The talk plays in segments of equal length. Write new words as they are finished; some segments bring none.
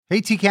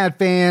Hey, TCAT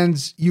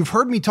fans, you've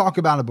heard me talk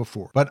about it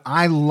before, but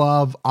I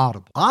love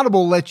Audible.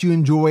 Audible lets you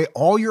enjoy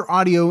all your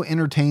audio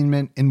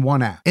entertainment in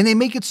one app, and they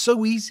make it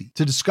so easy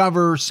to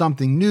discover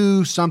something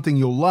new, something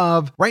you'll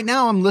love. Right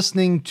now, I'm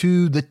listening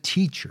to The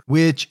Teacher,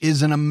 which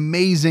is an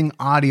amazing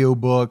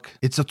audiobook.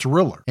 It's a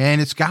thriller,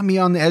 and it's got me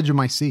on the edge of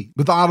my seat.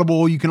 With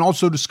Audible, you can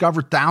also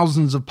discover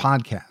thousands of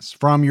podcasts,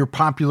 from your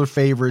popular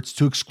favorites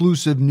to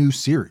exclusive new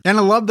series. And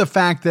I love the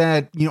fact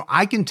that,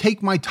 I can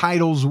take my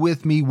titles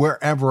with me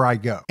wherever I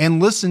go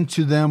and listen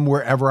to them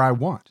wherever I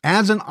want.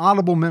 As an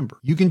Audible member,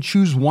 you can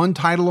choose one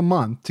title a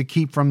month to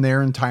keep from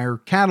their entire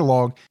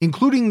catalog,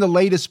 including the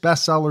latest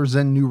bestsellers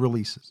and new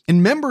releases.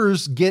 And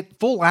members get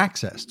full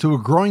access to a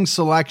growing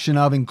selection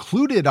of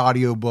included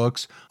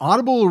audiobooks,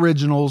 Audible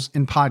originals,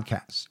 and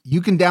podcasts. You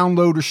can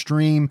download or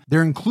stream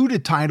their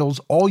included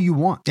titles all you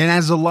want. And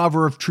as a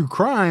lover of true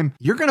crime,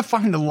 you're going to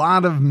find a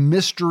lot of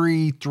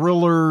mystery,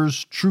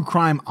 thrillers, true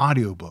crime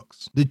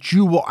audiobooks that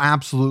you will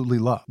absolutely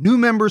love. New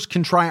members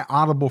can try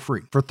Audible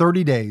free for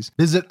 30 days.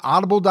 Visit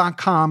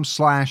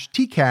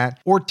audible.com/TCAT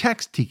or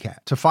text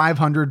TCAT to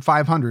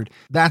 500-500.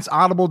 That's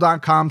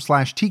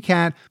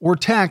audible.com/TCAT or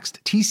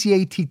text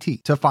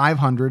TCATT to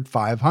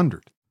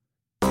 500-500.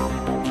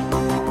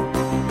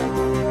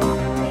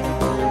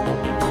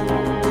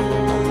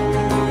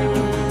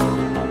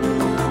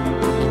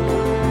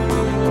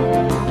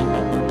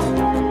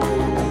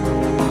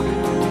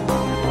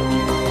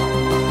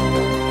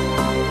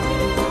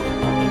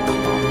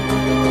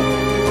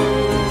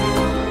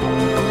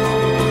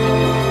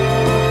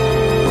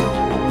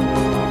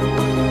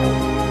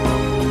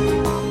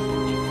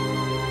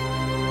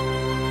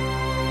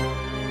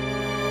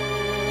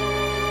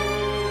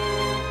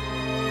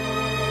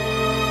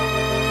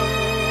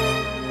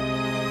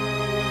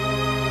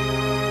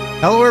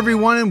 Hello,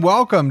 everyone, and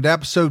welcome to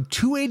episode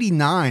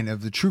 289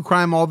 of the True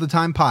Crime All the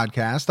Time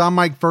podcast. I'm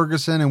Mike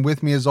Ferguson, and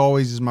with me, as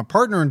always, is my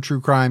partner in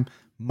true crime,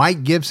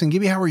 Mike Gibson.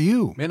 Gibby, how are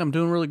you? Man, I'm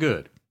doing really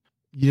good.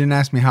 You didn't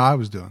ask me how I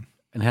was doing.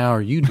 And how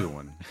are you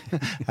doing?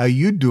 How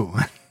you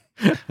doing?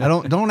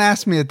 Don't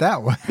ask me it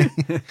that way.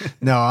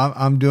 No,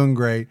 I'm doing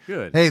great.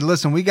 Good. Hey,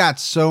 listen, we got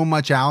so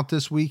much out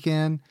this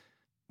weekend.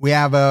 We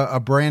have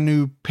a brand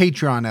new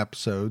Patreon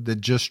episode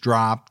that just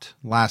dropped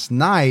last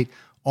night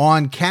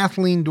on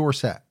Kathleen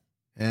Dorsett.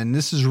 And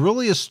this is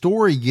really a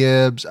story,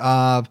 Gibbs,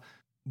 of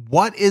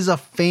what is a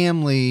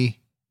family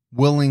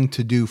willing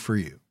to do for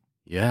you?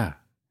 Yeah.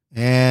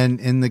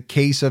 And in the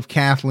case of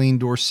Kathleen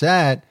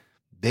Dorsett,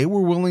 they were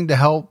willing to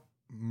help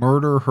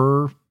murder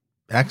her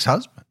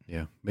ex-husband.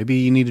 Yeah. Maybe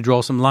you need to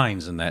draw some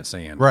lines in that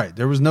sand. Right.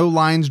 There was no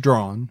lines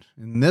drawn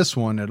in this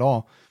one at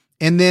all.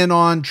 And then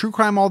on True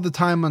Crime All the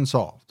Time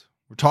Unsolved,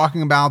 we're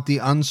talking about the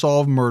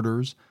unsolved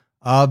murders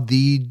of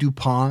the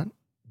Dupont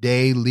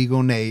de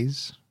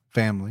Ligonnès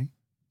family.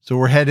 So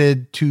we're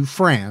headed to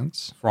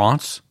France.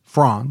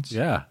 France.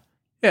 Yeah.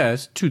 Yeah,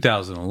 it's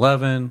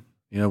 2011.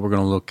 We're going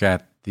to look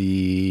at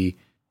the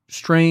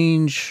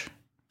strange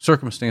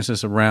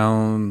circumstances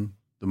around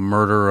the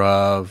murder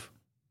of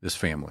this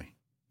family.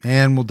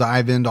 And we'll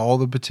dive into all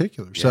the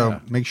particulars. Yeah. So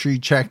make sure you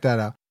check that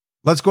out.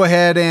 Let's go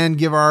ahead and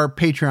give our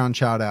Patreon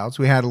shout outs.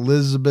 We had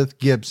Elizabeth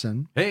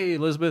Gibson. Hey,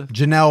 Elizabeth.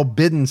 Janelle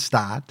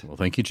Bidenstadt. Well,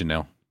 thank you,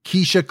 Janelle.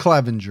 Keisha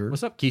Clevenger.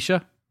 What's up,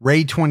 Keisha?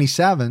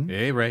 Ray27.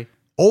 Hey, Ray.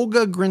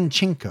 Olga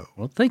Grinchenko.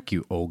 Well, thank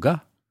you,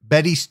 Olga.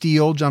 Betty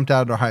Steele jumped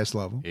out at our highest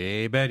level.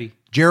 Hey, Betty.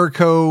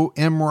 Jericho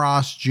M.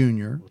 Ross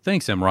Jr. Well,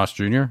 thanks, M. Ross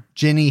Jr.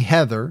 Jenny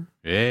Heather.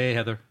 Hey,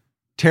 Heather.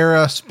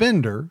 Tara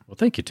Spender. Well,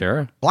 thank you,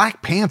 Tara.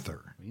 Black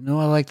Panther. I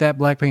like that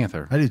Black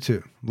Panther. I do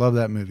too. Love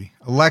that movie.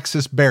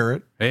 Alexis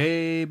Barrett.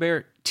 Hey,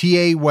 Barrett.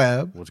 T.A.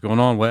 Webb. What's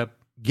going on, Webb?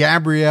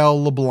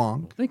 Gabrielle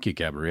LeBlanc. Well, thank you,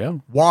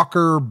 Gabrielle.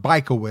 Walker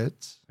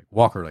Bykowitz.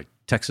 Walker, like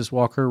Texas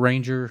Walker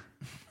Ranger.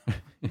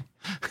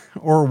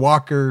 Or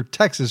Walker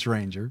Texas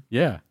Ranger.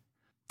 Yeah.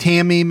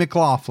 Tammy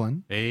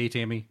McLaughlin. Hey,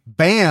 Tammy.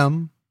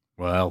 Bam.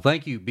 Well,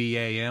 thank you,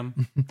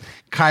 BAM.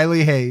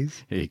 Kylie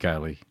Hayes. Hey,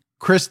 Kylie.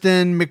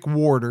 Kristen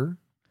McWhorter.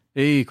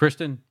 Hey,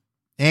 Kristen.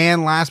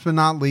 And last but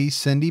not least,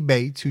 Cindy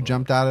Bates, who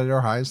jumped out at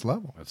our highest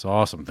level. That's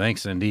awesome.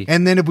 Thanks, Cindy.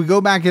 And then if we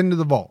go back into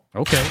the vault.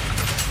 Okay.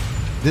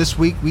 This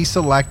week we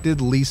selected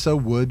Lisa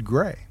Wood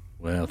Gray.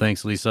 Well,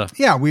 thanks, Lisa.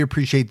 Yeah, we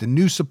appreciate the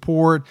new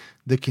support,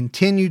 the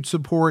continued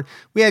support.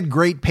 We had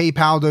great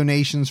PayPal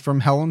donations from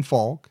Helen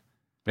Falk.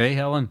 Hey,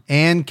 Helen.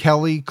 And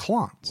Kelly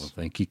Klontz. Well,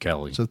 thank you,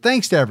 Kelly. So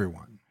thanks to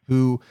everyone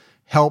who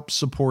helped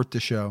support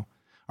the show.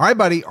 All right,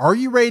 buddy, are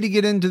you ready to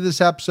get into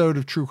this episode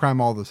of True Crime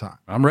All the Time?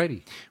 I'm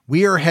ready.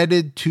 We are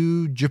headed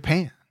to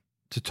Japan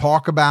to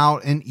talk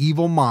about an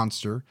evil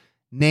monster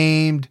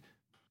named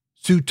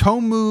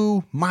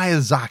Tsutomu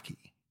Miyazaki.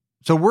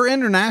 So we're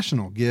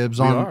international, Gibbs,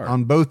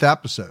 on both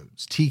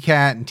episodes,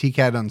 TCAT and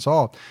TCAT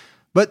Unsolved.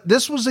 But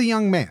this was a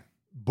young man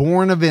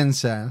born of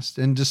incest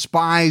and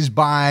despised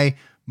by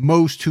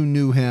most who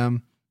knew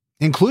him,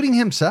 including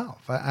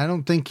himself. I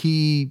don't think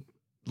he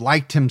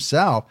liked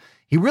himself.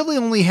 He really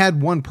only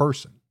had one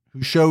person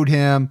who showed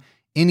him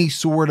any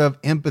sort of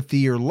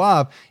empathy or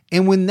love.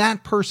 And when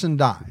that person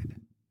died,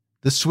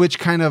 the switch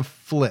kind of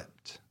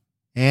flipped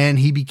and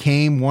he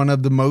became one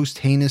of the most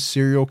heinous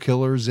serial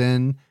killers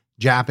in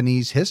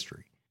Japanese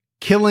history,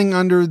 killing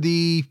under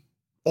the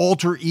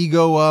alter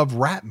ego of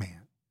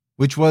Ratman,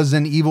 which was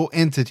an evil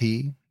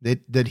entity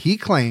that he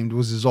claimed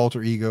was his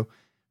alter ego,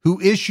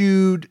 who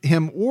issued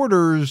him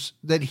orders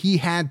that he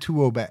had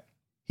to obey.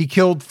 He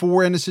killed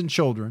 4 innocent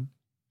children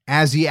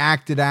as he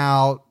acted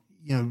out,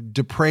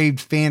 depraved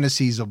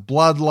fantasies of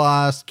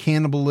bloodlust,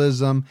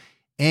 cannibalism,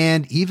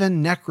 and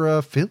even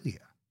necrophilia.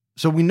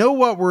 So we know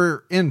what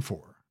we're in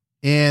for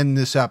in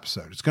this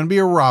episode. It's going to be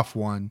a rough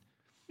one.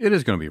 It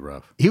is going to be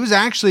rough. He was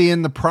actually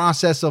in the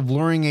process of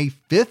luring a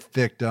 5th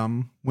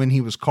victim when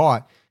he was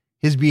caught.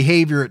 His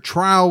behavior at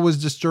trial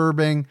was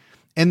disturbing,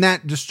 and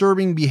that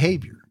disturbing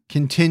behavior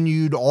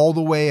continued all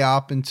the way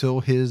up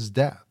until his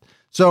death.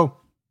 So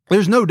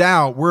there's no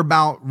doubt we're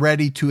about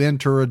ready to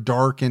enter a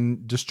dark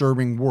and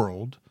disturbing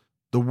world,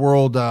 the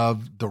world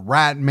of the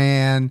Rat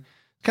Man,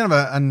 kind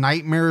of a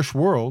nightmarish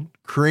world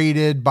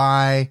created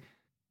by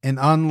an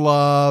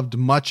unloved,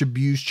 much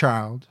abused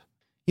child.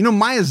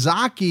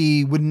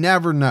 Miyazaki would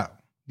never know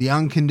the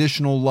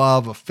unconditional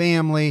love of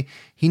family.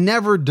 He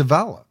never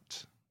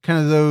developed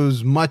kind of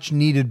those much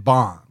needed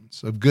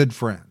bonds of good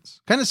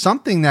friends, kind of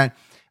something that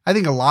I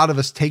think a lot of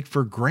us take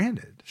for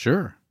granted.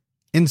 Sure.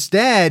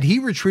 Instead, he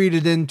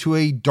retreated into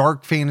a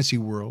dark fantasy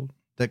world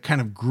that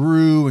kind of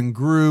grew and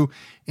grew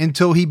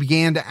until he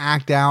began to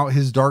act out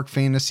his dark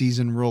fantasies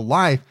in real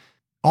life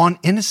on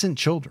innocent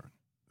children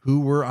who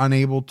were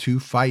unable to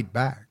fight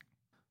back.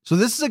 So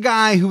this is a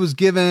guy who was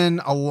given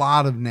a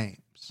lot of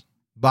names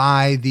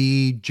by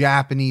the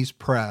Japanese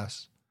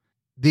press: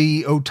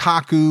 the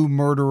otaku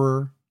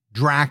murderer,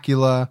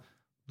 Dracula,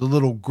 the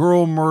little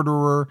girl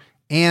murderer,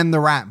 and the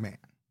Rat Man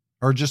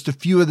are just a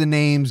few of the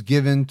names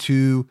given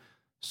to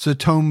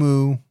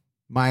Satomu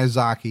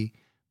Miyazaki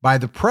by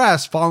the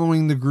press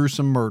following the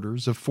gruesome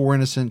murders of 4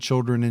 innocent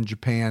children in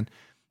Japan,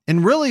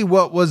 and really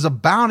what was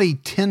about a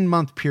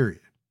 10-month period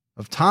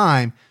of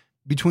time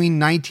between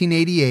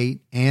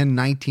 1988 and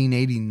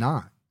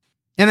 1989.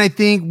 And I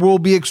think we'll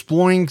be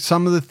exploring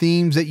some of the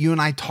themes that you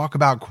and I talk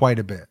about quite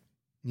a bit.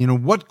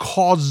 What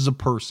causes a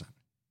person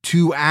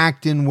to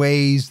act in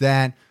ways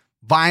that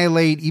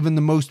violate even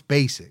the most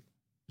basic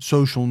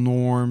social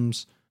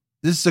norms?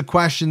 This is a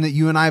question that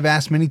you and I have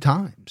asked many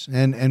times,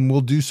 and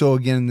we'll do so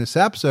again in this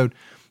episode.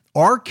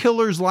 Are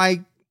killers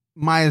like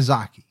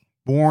Miyazaki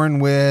born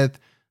with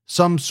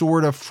some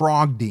sort of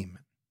frog demon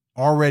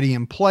already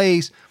in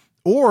place,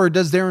 or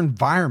does their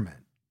environment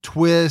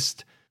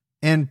twist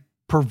and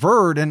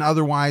pervert an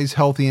otherwise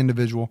healthy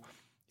individual?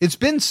 It's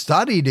been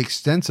studied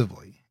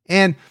extensively,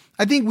 and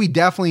I think we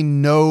definitely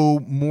know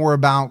more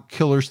about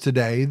killers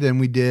today than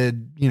we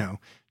did,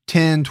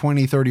 10,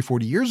 20, 30,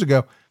 40 years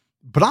ago.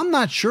 But I'm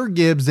not sure,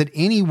 Gibbs, that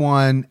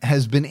anyone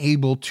has been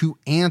able to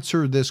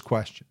answer this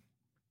question.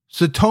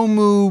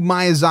 Satomu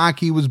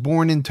Miyazaki was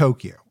born in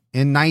Tokyo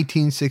in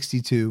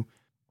 1962.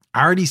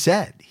 I already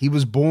said he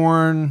was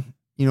born,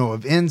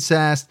 of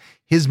incest.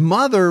 His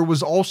mother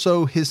was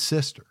also his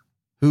sister,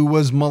 who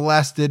was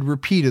molested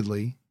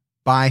repeatedly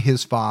by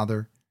his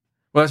father.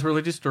 Well, that's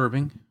really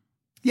disturbing.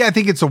 Yeah, I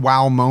think it's a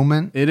wow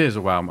moment. It is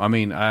a wow. I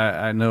mean,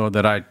 I know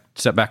that I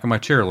sat back in my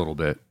chair a little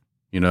bit,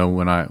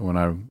 when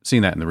I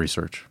seen that in the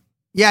research.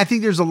 Yeah, I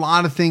think there's a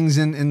lot of things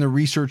in the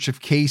research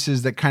of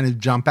cases that kind of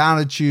jump out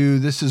at you.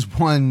 This is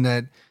one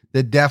that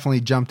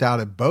definitely jumped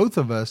out at both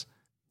of us.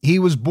 He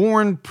was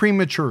born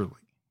prematurely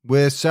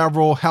with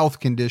several health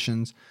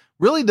conditions,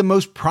 really the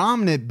most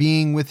prominent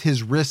being with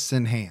his wrists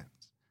and hands.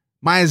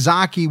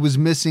 Miyazaki was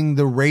missing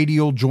the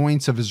radial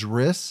joints of his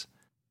wrists.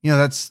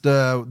 That's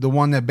the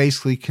one that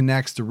basically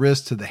connects the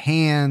wrist to the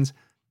hands.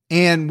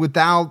 And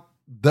without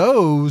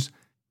those,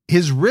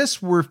 his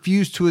wrists were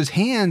fused to his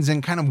hands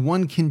in kind of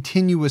one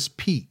continuous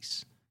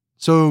piece.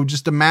 So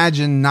just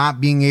imagine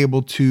not being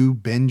able to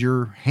bend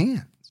your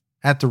hands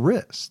at the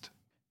wrist.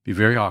 Be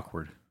very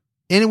awkward.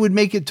 And it would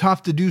make it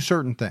tough to do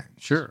certain things.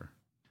 Sure.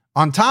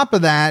 On top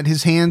of that,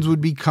 his hands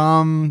would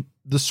become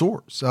the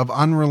source of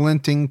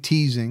unrelenting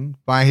teasing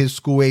by his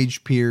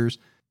school-age peers.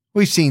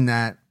 We've seen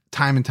that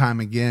time and time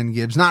again,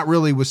 Gibbs. Not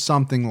really with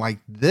something like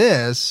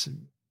this,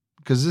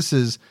 because this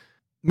is,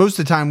 most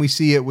of the time we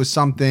see it with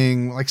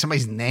something like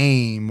somebody's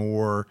name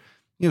or,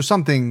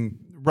 something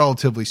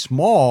relatively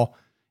small.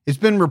 It's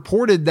been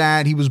reported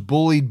that he was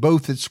bullied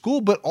both at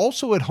school, but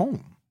also at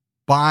home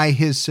by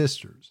his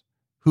sisters,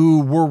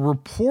 who were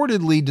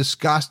reportedly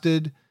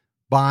disgusted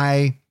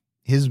by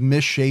his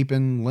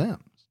misshapen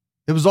limbs.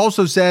 It was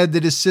also said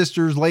that his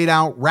sisters laid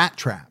out rat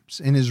traps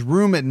in his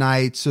room at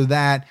night so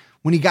that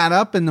when he got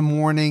up in the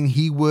morning,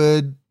 he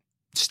would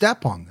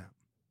step on them.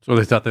 So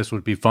they thought this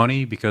would be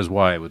funny because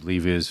why? It would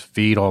leave his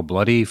feet all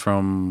bloody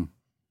from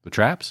the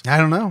traps? I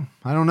don't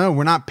know.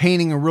 We're not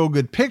painting a real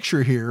good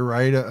picture here,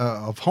 right,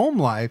 of home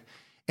life.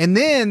 And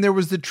then there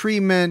was the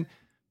treatment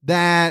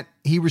that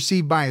he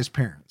received by his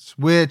parents,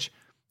 which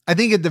I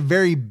think at the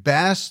very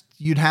best,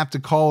 you'd have to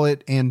call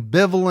it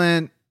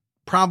ambivalent,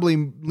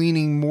 probably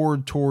leaning more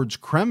towards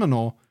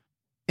criminal.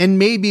 And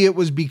maybe it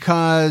was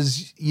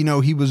because,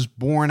 he was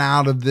born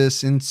out of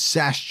this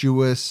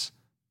incestuous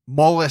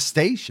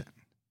molestation,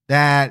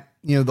 that,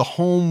 the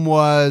home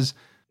was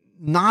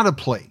not a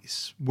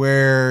place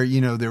where,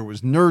 there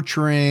was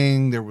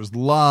nurturing, there was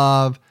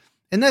love.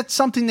 And that's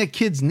something that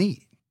kids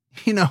need,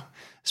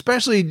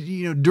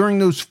 especially, during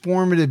those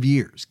formative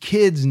years.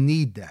 Kids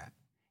need that.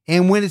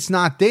 And when it's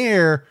not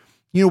there,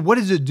 what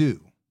does it do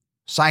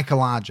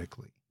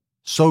psychologically,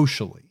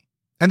 socially?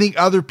 I think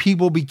other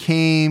people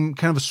became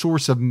kind of a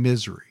source of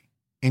misery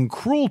and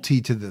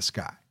cruelty to this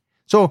guy.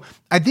 So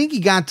I think he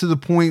got to the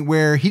point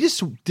where he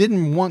just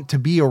didn't want to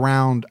be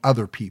around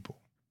other people.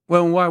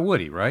 Well, why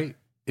would he, right?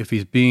 If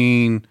he's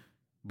being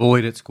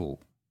bullied at school,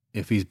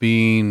 if he's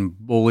being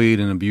bullied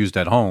and abused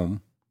at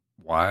home,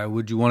 why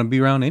would you want to be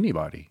around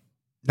anybody?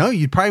 No,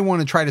 you'd probably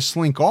want to try to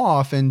slink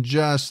off and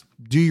just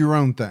do your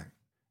own thing.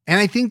 And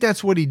I think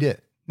that's what he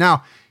did.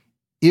 Now,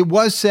 it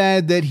was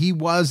said that he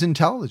was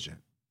intelligent,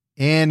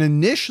 and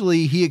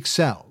initially he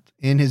excelled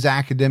in his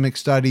academic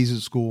studies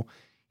at school.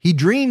 He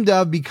dreamed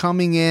of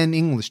becoming an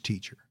English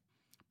teacher.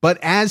 But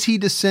as he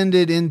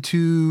descended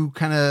into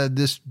kind of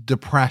this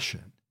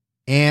depression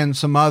and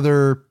some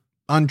other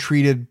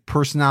untreated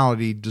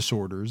personality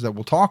disorders that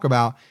we'll talk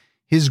about,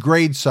 his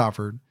grades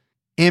suffered.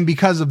 And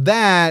because of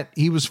that,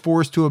 he was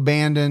forced to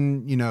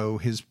abandon,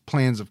 his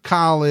plans of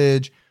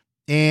college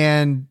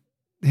and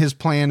his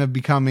plan of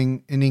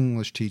becoming an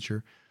English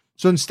teacher.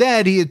 So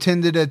instead, he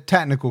attended a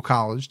technical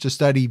college to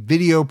study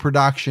video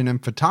production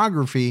and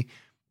photography,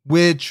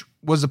 which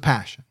was a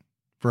passion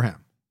for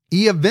him.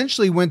 He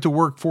eventually went to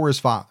work for his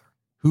father,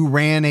 who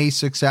ran a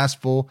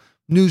successful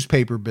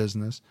newspaper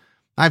business.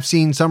 I've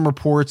seen some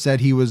reports that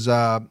he was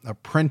a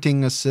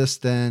printing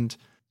assistant,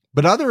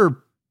 but other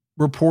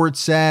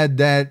reports said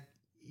that,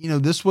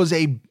 this was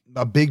a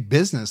big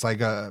business.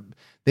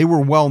 They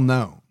were well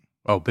known.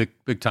 Oh,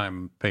 big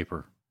time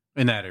paper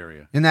in that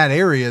area. In that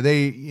area,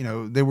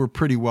 they were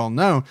pretty well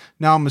known.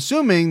 Now, I'm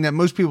assuming that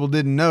most people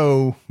didn't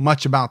know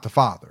much about the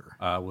father.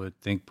 I would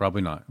think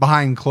probably not.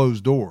 Behind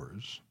closed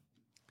doors.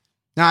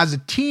 Now, as a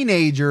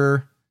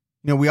teenager,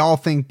 we all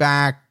think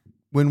back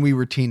when we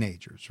were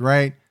teenagers,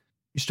 right?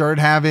 You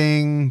started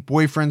having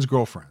boyfriends,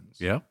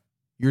 girlfriends. Yeah.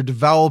 You're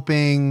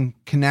developing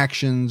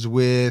connections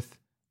with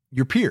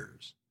your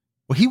peers.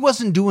 Well, he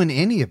wasn't doing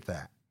any of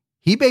that.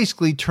 He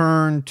basically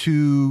turned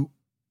to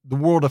the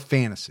world of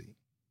fantasy.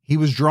 He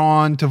was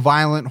drawn to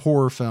violent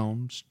horror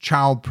films,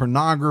 child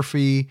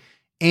pornography,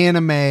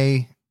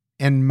 anime,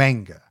 and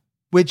manga,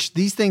 which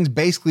these things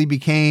basically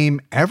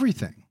became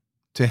everything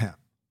to him.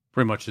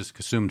 Pretty much just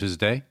consumed his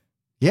day.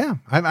 Yeah,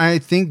 I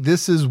think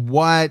this is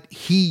what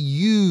he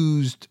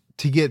used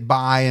to get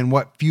by and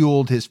what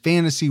fueled his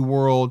fantasy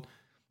world.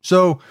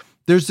 So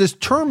there's this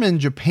term in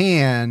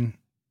Japan,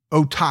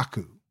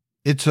 otaku.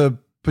 It's a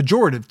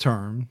pejorative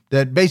term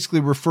that basically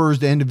refers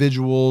to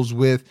individuals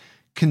with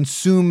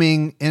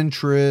consuming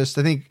interest.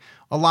 I think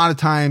a lot of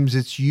times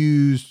it's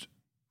used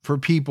for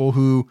people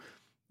who,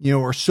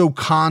 are so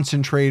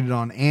concentrated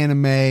on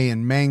anime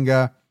and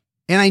manga.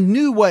 And I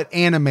knew what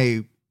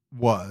anime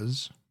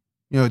was.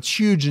 It's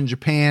huge in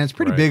Japan. It's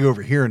pretty big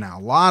over here now.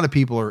 A lot of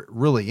people are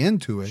really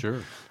into it.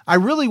 Sure. I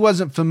really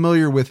wasn't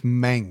familiar with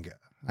manga.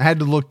 I had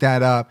to look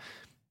that up.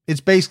 It's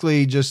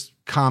basically just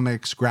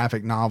comics,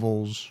 graphic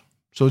novels.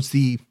 So it's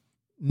the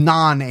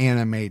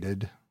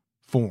non-animated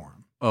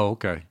form. Oh,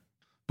 okay.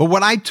 But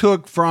what I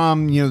took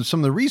from, some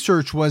of the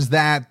research was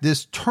that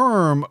this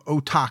term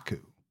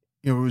otaku,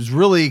 it was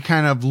really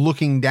kind of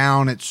looking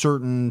down at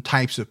certain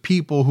types of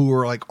people who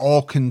are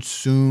all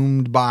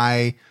consumed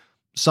by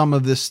some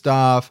of this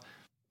stuff.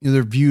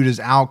 They're viewed as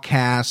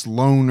outcasts,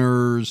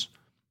 loners.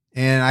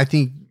 And I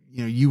think,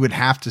 you would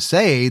have to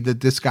say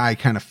that this guy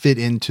kind of fit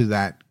into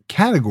that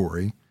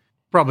category.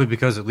 Probably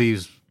because it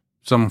leaves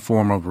some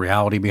form of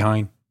reality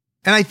behind.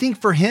 And I think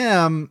for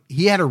him,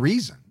 he had a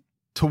reason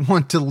to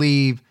want to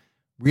leave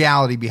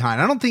reality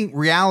behind. I don't think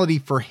reality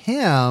for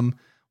him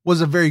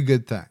was a very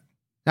good thing.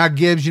 Now,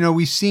 Gibbs,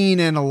 we've seen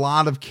in a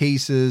lot of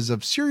cases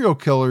of serial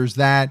killers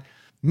that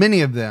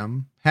many of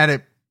them had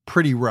it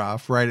pretty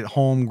rough, right, at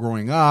home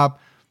growing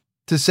up.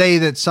 To say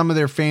that some of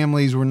their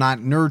families were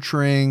not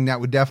nurturing, that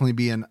would definitely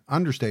be an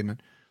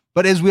understatement.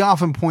 But as we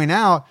often point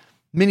out,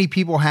 many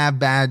people have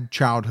bad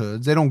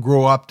childhoods. They don't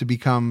grow up to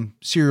become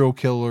serial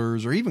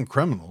killers or even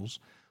criminals.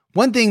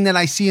 One thing that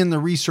I see in the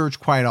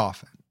research quite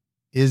often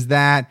is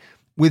that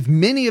with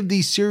many of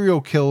these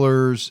serial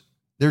killers,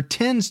 there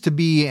tends to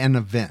be an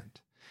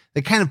event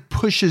that kind of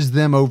pushes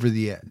them over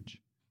the edge.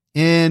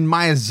 In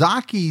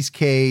Miyazaki's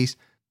case,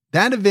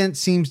 that event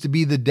seems to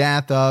be the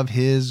death of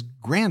his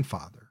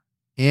grandfather.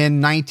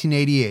 In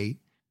 1988,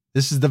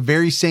 this is the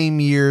very same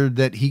year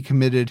that he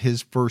committed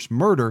his first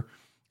murder.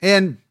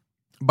 And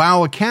by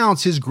all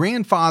accounts, his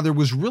grandfather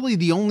was really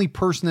the only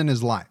person in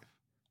his life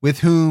with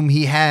whom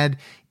he had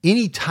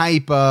any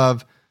type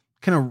of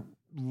kind of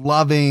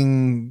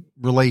loving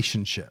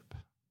relationship.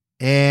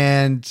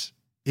 And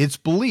it's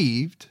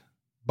believed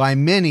by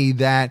many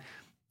that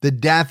the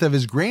death of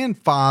his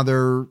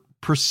grandfather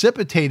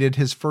precipitated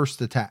his first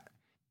attack.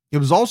 It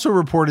was also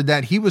reported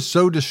that he was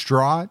so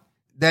distraught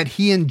that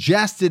he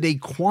ingested a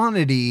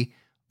quantity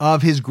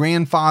of his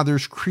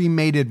grandfather's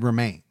cremated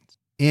remains.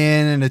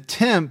 in an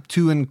attempt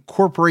to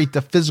incorporate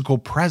the physical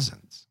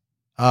presence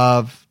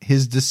of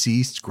his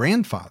deceased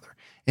grandfather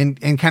and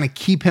kind of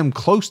keep him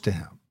close to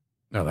him.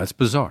 No, that's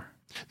bizarre.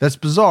 That's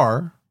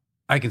bizarre.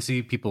 I can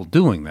see people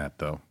doing that,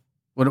 though.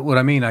 What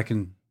I mean, I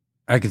can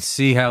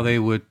see how they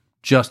would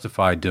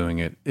justify doing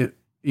it,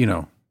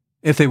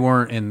 if they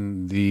weren't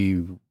in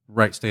the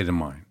right state of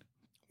mind.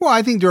 Well,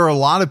 I think there are a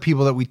lot of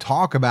people that we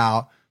talk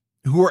about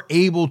who are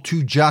able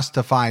to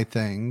justify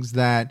things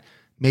that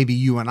maybe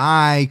you and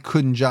I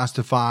couldn't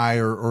justify,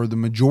 or the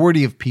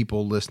majority of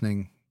people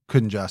listening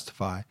couldn't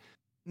justify.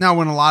 Now,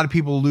 when a lot of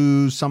people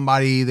lose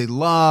somebody they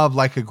love,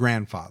 like a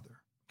grandfather,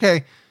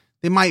 okay,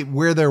 they might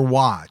wear their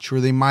watch,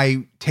 or they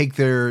might take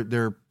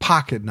their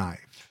pocket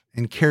knife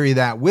and carry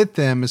that with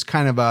them as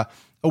kind of a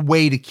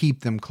way to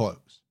keep them close.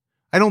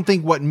 I don't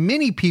think what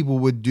many people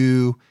would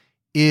do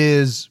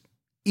is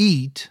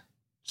eat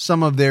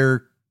some of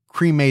their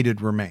cremated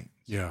remains.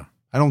 Yeah.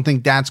 I don't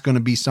think that's going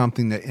to be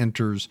something that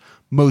enters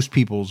most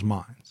people's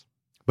minds.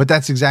 But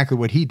that's exactly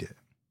what he did.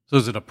 So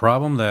is it a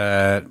problem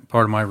that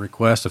part of my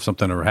request, if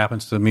something ever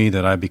happens to me,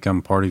 that I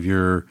become part of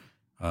your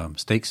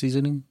steak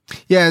seasoning?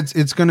 Yeah,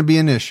 it's going to be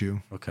an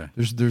issue. Okay.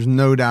 There's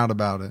no doubt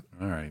about it.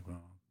 All right.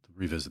 Well,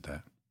 revisit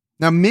that.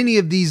 Now, many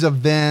of these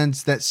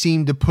events that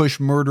seem to push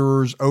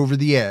murderers over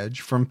the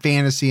edge from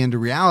fantasy into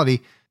reality,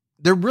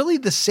 they're really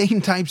the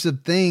same types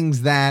of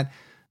things that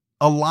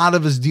a lot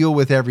of us deal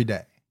with every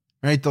day,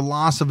 right? The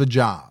loss of a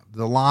job,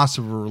 the loss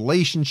of a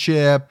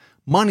relationship,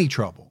 money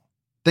trouble,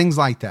 things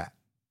like that.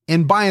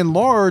 And by and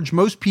large,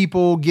 most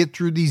people get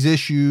through these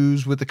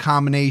issues with a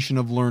combination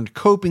of learned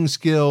coping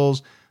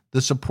skills,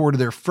 the support of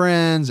their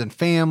friends and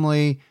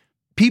family,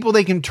 people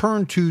they can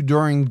turn to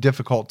during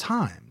difficult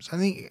times. I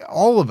think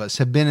all of us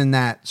have been in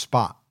that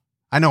spot.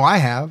 I know I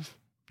have.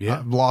 Yeah.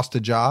 I've lost a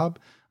job.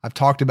 I've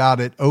talked about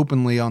it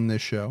openly on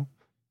this show.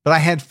 But I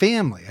had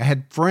family. I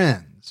had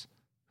friends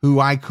who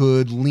I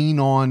could lean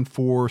on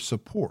for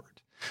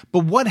support.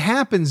 But what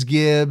happens,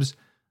 Gibbs,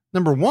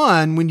 number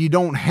one, when you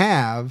don't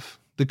have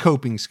the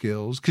coping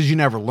skills, because you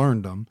never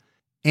learned them,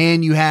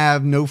 and you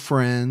have no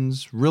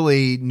friends,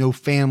 really no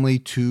family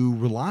to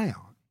rely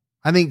on.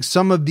 I think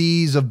some of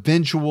these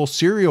eventual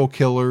serial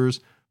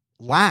killers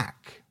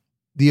lack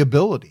the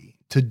ability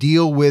to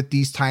deal with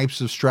these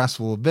types of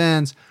stressful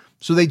events,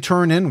 so they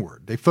turn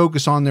inward. They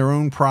focus on their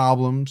own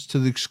problems to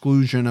the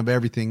exclusion of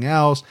everything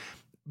else,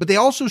 but they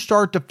also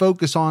start to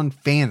focus on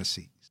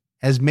fantasies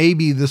as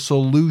maybe the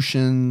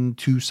solution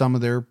to some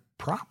of their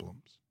problems.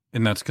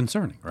 And that's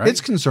concerning, right?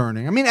 It's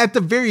concerning. I mean, at the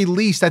very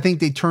least, I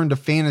think they turn to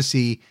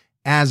fantasy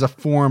as a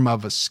form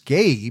of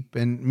escape,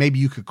 and maybe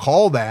you could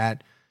call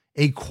that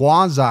a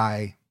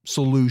quasi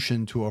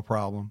solution to a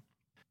problem.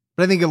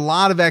 But I think a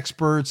lot of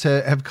experts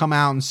have come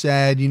out and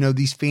said,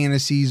 these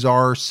fantasies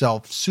are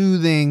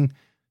self-soothing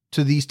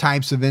to these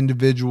types of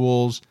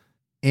individuals.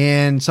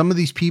 And some of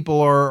these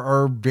people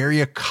are very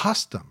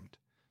accustomed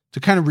to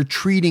kind of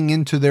retreating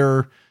into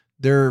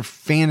their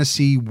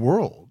fantasy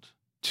world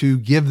to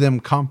give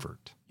them comfort.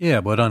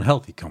 Yeah, but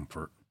unhealthy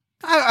comfort.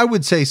 I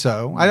would say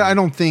so. I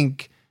don't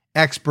think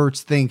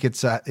experts think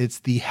it's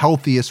the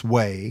healthiest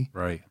way,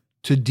 right,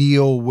 to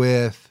deal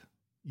with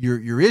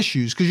your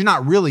issues, because you're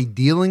not really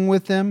dealing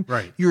with them.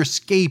 Right. You're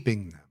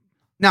escaping them.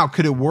 Now,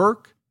 could it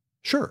work?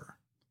 Sure.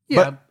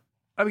 Yeah.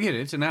 I get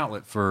it. It's an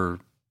outlet for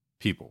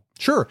people.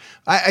 Sure.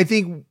 I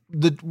think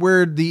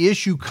where the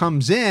issue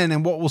comes in,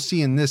 and what we'll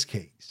see in this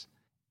case,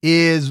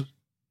 is,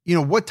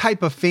 what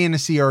type of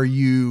fantasy are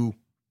you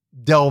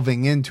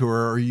delving into,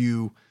 or are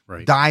you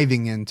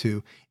diving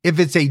into? If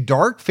it's a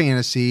dark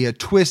fantasy, a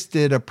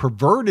twisted, a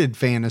perverted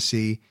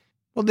fantasy,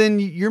 well, then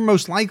you're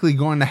most likely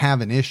going to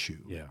have an issue.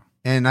 Yeah.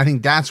 And I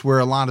think that's where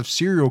a lot of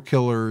serial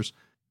killers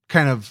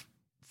kind of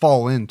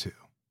fall into.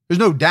 There's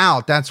no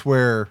doubt that's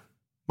where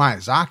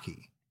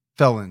Miyazaki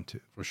fell into.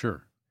 For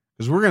sure.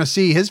 Because we're going to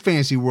see his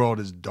fantasy world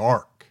is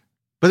dark.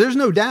 But there's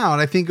no doubt,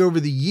 I think, over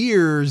the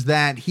years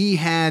that he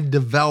had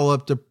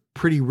developed a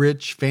pretty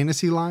rich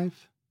fantasy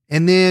life.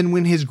 And then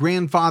when his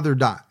grandfather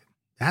died,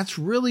 that's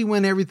really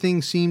when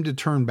everything seemed to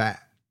turn bad.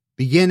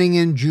 Beginning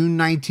in June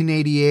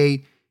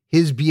 1988,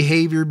 his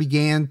behavior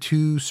began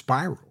to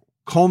spiral,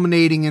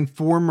 culminating in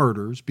 4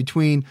 murders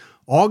between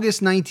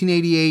August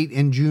 1988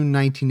 and June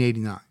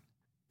 1989.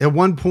 At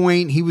one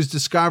point, he was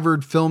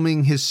discovered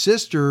filming his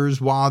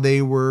sisters while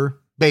they were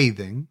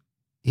bathing.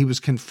 He was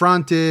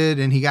confronted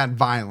and he got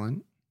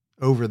violent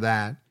over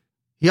that.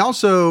 He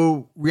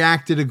also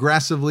reacted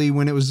aggressively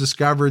when it was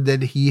discovered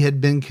that he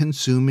had been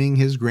consuming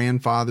his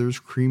grandfather's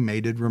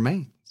cremated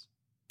remains.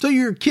 So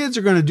your kids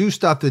are going to do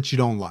stuff that you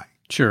don't like.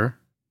 Sure.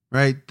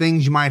 Right?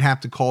 Things you might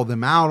have to call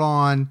them out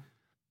on.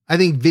 I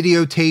think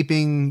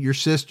videotaping your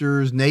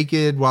sisters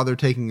naked while they're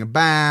taking a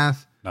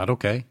bath. Not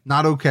okay.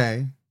 Not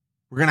okay.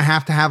 We're going to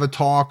have a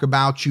talk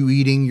about you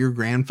eating your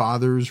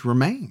grandfather's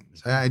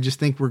remains. I just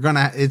think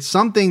it's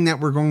something that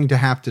we're going to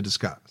have to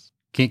discuss.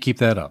 Can't keep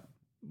that up.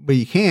 But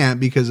you can't,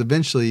 because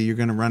eventually you're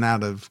going to run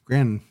out of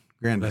granddad.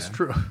 That's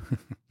true.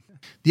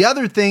 The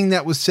other thing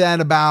that was said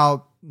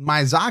about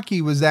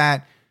Miyazaki was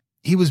that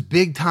he was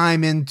big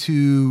time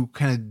into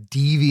kind of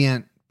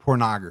deviant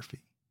pornography.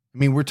 I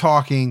mean, we're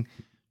talking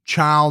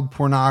child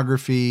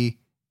pornography,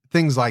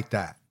 things like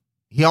that.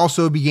 He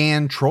also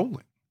began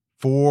trolling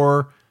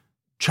for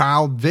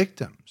child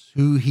victims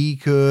who he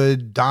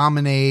could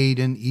dominate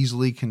and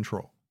easily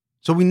control.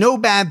 So we know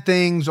bad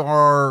things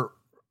are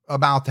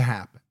about to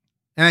happen.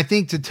 And I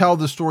think to tell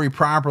the story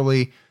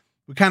properly,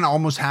 we kind of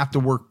almost have to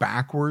work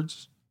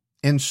backwards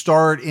and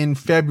start in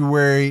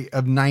February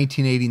of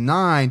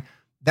 1989.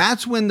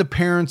 That's when the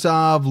parents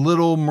of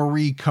little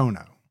Marie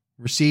Kono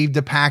received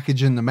a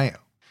package in the mail.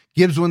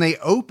 Gibbs, when they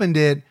opened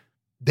it,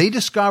 they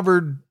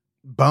discovered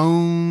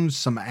bones,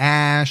 some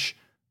ash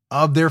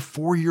of their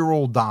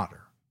 4-year-old daughter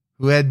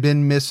who had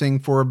been missing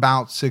for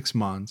about 6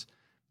 months.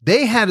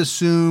 They had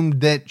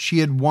assumed that she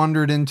had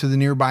wandered into the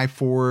nearby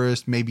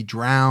forest, maybe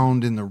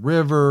drowned in the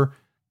river,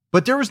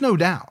 but there was no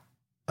doubt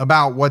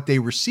about what they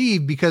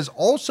received because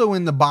also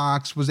in the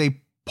box was a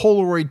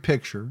Polaroid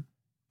picture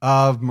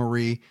of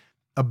Marie,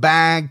 a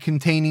bag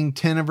containing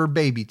 10 of her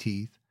baby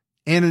teeth,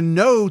 and a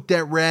note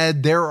that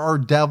read, "There are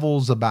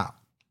devils about."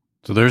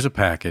 So there's a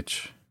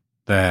package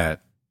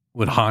that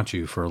would haunt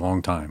you for a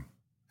long time.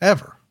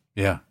 Ever.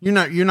 Yeah.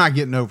 You're not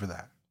getting over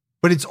that.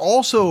 But it's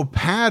also a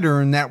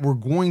pattern that we're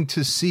going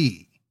to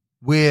see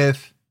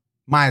with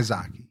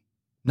Miyazaki.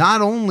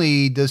 Not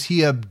only does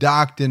he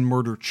abduct and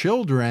murder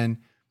children,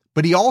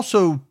 but he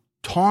also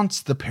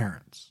taunts the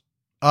parents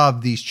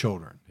of these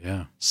children.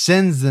 Yeah.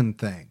 Sends them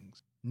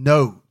things,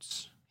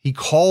 notes. He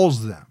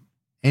calls them,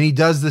 and he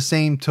does the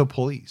same to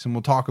police. And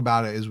we'll talk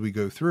about it as we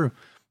go through.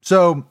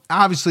 So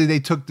obviously they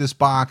took this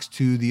box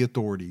to the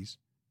authorities.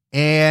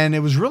 And it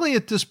was really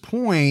at this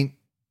point,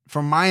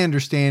 from my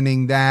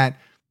understanding, that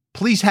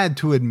police had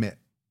to admit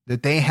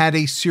that they had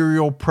a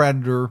serial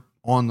predator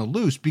on the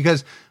loose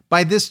because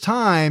by this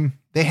time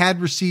they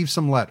had received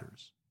some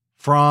letters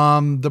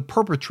from the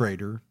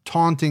perpetrator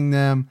taunting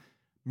them.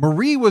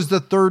 Marie was the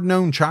third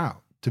known child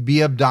to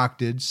be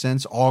abducted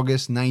since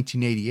August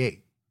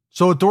 1988.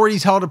 So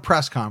authorities held a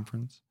press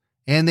conference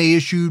and they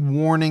issued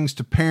warnings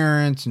to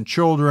parents and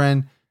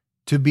children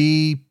to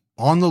be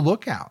on the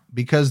lookout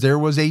because there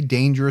was a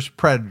dangerous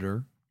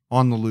predator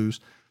on the loose.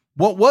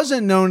 What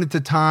wasn't known at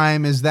the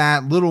time is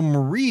that little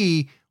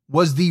Marie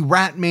was the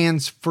Rat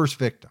Man's first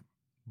victim,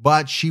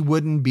 but she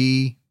wouldn't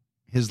be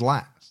his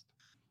last.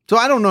 So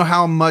I don't know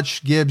how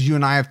much, Gibbs, you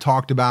and I have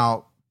talked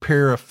about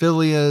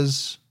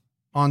paraphilias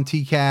on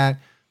TCAT.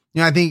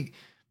 I think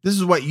this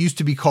is what used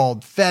to be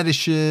called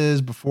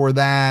fetishes. Before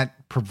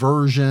that,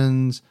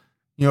 perversions.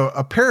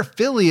 A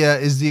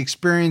paraphilia is the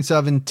experience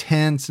of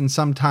intense and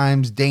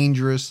sometimes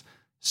dangerous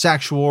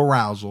sexual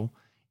arousal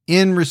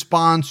in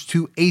response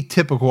to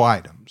atypical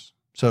items.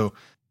 So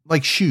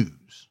like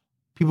shoes,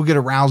 people get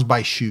aroused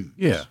by shoes.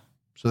 Yeah.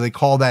 So they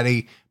call that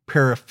a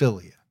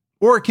paraphilia.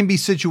 Or it can be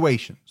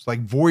situations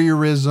like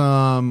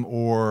voyeurism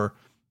or,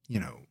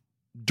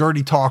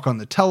 dirty talk on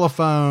the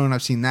telephone.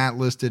 I've seen that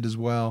listed as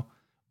well.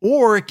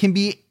 Or it can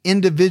be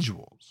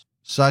individuals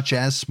such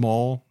as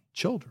small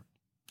children.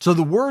 So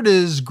the word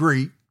is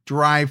Greek,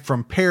 derived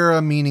from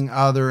para meaning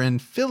other and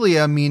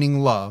philia meaning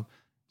love.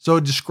 So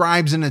it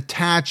describes an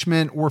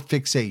attachment or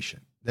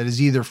fixation that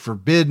is either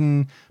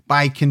forbidden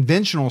by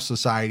conventional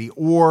society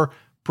or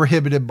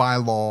prohibited by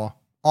law,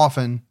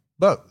 often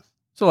both.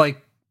 So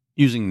like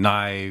using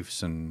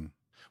knives and...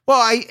 Well,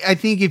 I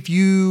think if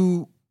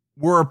you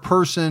were a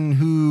person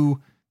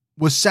who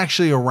was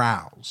sexually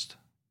aroused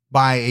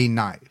by a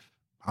knife,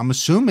 I'm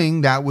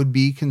assuming that would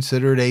be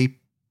considered a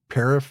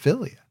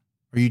paraphilia.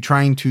 Are you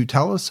trying to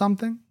tell us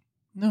something?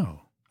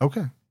 No.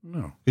 Okay.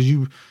 No. Because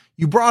you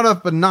brought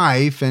up a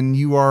knife and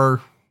you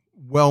are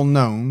well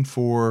known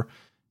for,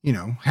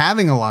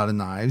 having a lot of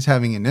knives,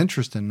 having an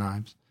interest in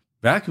knives.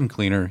 Vacuum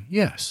cleaner,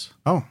 yes.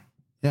 Oh,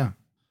 yeah.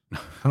 I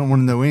don't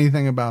want to know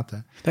anything about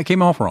that. That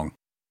came off wrong.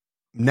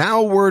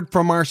 Now a word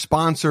from our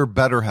sponsor,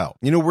 BetterHelp.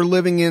 We're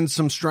living in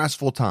some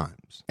stressful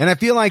times, and I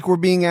feel like we're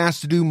being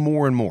asked to do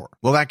more and more.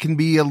 Well, that can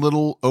be a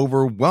little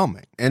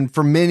overwhelming, and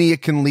for many,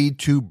 it can lead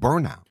to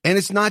burnout. And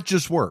it's not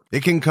just work.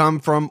 It can come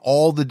from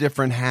all the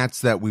different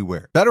hats that we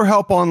wear.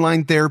 BetterHelp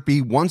Online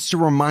Therapy wants to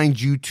remind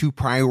you to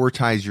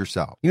prioritize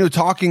yourself.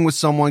 Talking with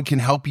someone can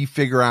help you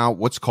figure out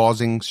what's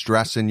causing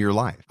stress in your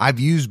life. I've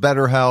used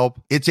BetterHelp.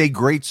 It's a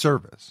great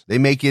service. They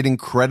make it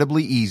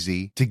incredibly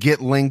easy to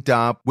get linked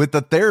up with a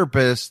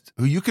therapist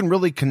who you can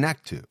really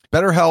connect to.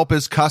 BetterHelp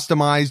is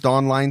customized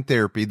online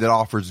therapy that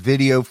offers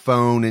video,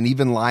 phone, and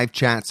even live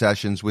chat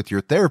sessions with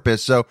your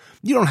therapist, so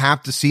you don't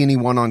have to see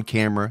anyone on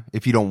camera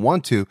if you don't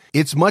want to.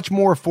 It's much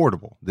more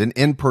affordable than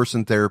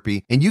in-person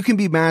therapy, and you can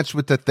be matched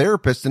with a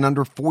therapist in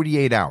under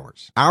 48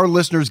 hours. Our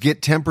listeners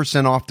get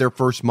 10% off their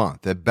first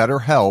month at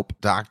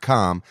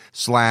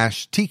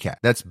betterhelp.com/TCAT.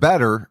 That's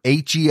better,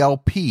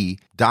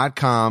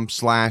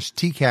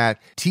 HELP.com/TCAT,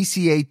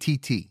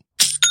 TCAT.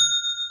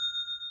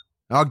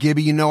 Oh,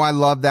 Gibby, you know I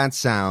love that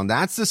sound.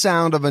 That's the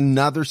sound of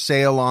another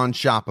sale on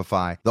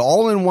Shopify, the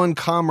all-in-one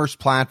commerce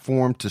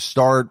platform to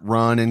start,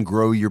 run, and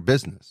grow your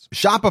business.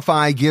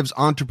 Shopify gives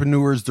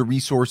entrepreneurs the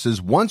resources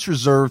once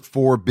reserved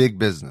for big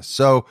business.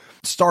 So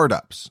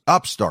startups,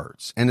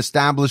 upstarts, and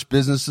established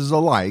businesses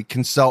alike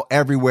can sell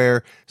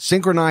everywhere,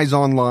 synchronize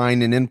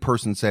online and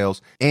in-person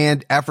sales,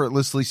 and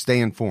effortlessly stay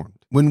informed.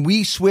 When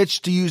we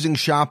switched to using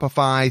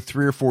Shopify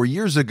 3 or 4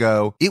 years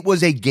ago, it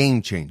was a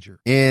game changer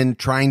in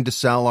trying to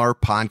sell our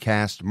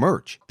podcast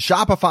merch.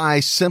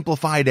 Shopify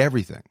simplified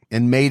everything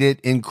and made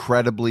it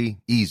incredibly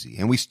easy,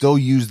 and we still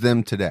use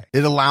them today.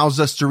 It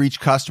allows us to reach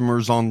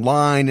customers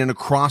online and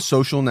across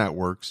social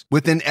networks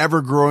with an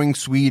ever-growing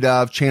suite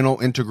of channel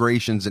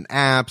integrations and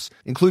apps,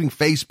 including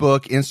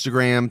Facebook,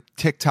 Instagram,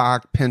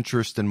 TikTok,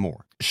 Pinterest, and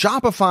more.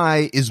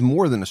 Shopify is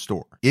more than a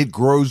store. It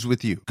grows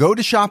with you. Go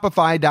to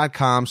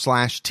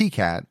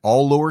shopify.com/TCAT,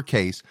 all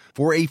lowercase,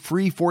 for a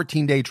free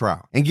 14-day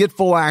trial and get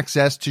full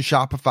access to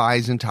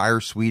Shopify's entire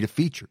suite of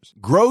features.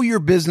 Grow your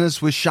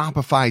business with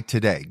Shopify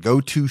today.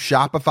 Go to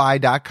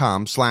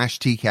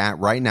shopify.com/TCAT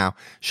right now.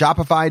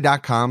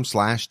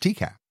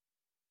 Shopify.com/TCAT.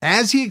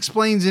 As he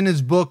explains in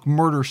his book,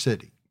 Murder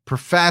City,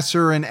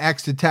 Professor and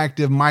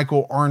ex-detective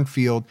Michael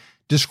Arnfield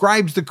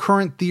describes the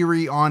current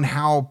theory on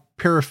how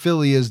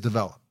paraphilias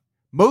develop.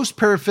 Most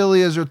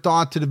paraphilias are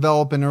thought to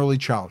develop in early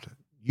childhood,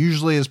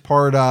 usually as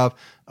part of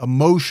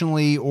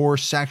emotionally or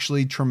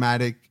sexually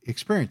traumatic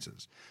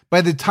experiences.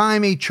 By the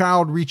time a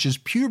child reaches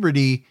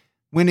puberty,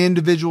 when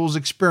individuals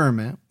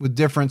experiment with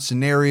different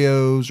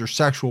scenarios or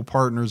sexual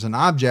partners and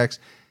objects,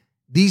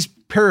 these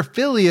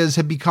paraphilias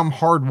have become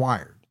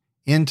hardwired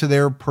into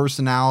their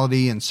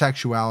personality and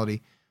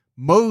sexuality.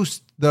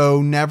 Most,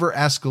 though, never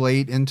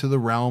escalate into the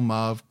realm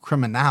of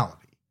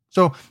criminality.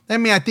 So,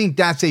 I think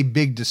that's a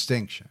big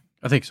distinction.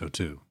 I think so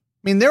too.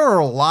 There are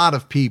a lot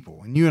of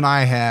people, and you and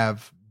I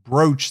have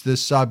broached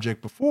this subject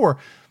before,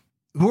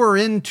 who are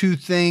into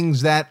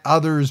things that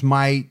others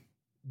might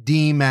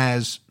deem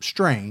as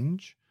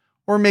strange,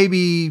 or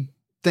maybe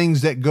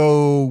things that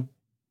go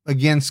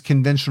against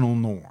conventional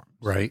norms.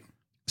 Right.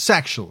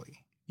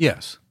 Sexually.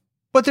 Yes.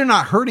 But they're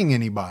not hurting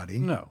anybody.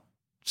 No.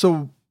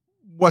 So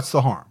what's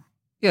the harm?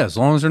 Yeah, as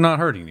long as they're not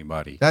hurting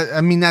anybody.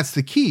 That's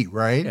the key,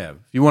 right? Yeah. If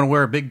you want to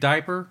wear a big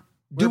diaper,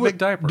 wear a big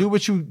diaper. Do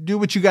what you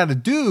got to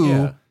do.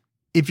 Yeah.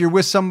 If you're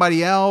with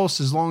somebody else,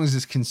 as long as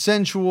it's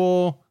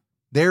consensual,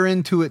 they're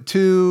into it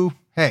too.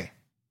 Hey,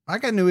 I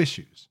got no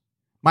issues.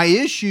 My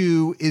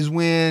issue is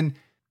when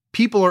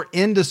people are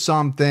into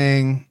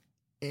something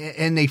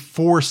and they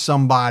force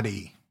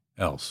somebody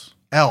else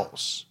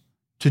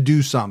to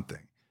do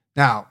something.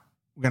 Now,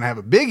 we're going to have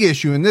a big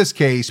issue in this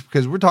case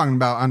because we're talking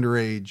about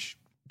underage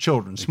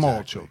children,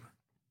 small children.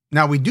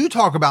 Now, we do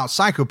talk about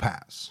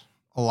psychopaths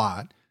a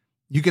lot.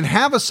 You can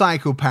have a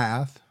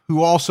psychopath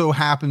who also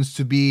happens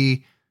to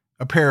be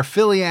a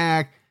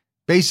paraphiliac,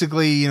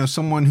 basically,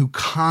 someone who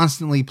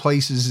constantly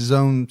places his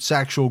own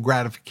sexual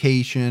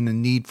gratification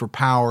and need for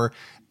power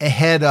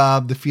ahead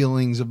of the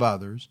feelings of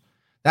others.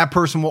 That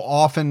person will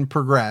often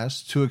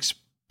progress to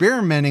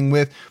experimenting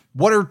with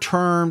what are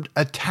termed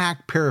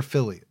attack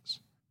paraphilias,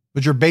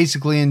 which are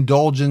basically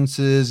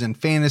indulgences and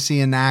fantasy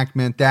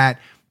enactment that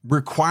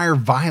require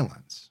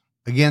violence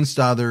against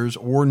others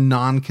or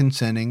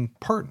non-consenting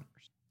partners.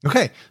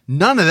 Okay,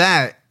 none of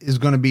that is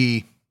going to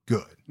be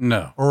good.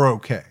 No. Or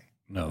okay.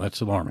 No,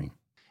 that's alarming.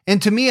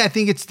 And to me, I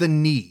think it's the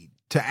need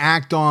to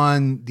act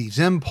on these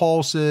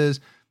impulses.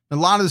 A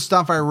lot of the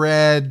stuff I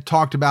read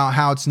talked about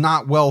how it's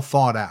not well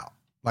thought out.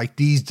 Like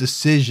these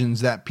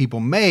decisions that people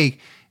make,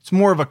 it's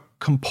more of a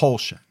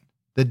compulsion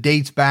that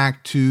dates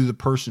back to the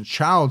person's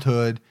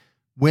childhood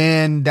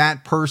when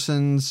that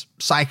person's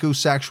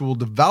psychosexual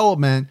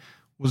development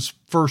was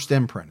first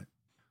imprinted.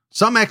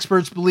 Some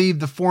experts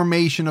believe the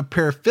formation of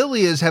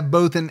paraphilias have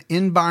both an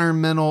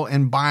environmental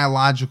and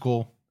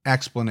biological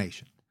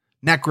explanation.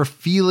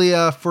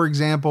 Necrophilia, for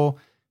example,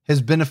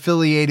 has been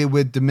affiliated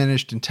with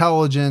diminished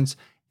intelligence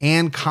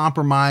and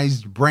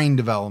compromised brain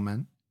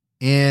development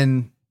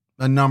in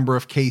a number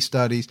of case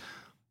studies,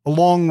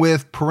 along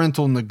with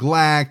parental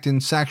neglect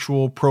and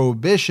sexual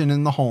prohibition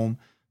in the home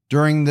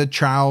during the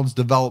child's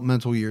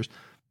developmental years.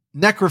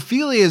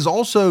 Necrophilia is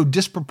also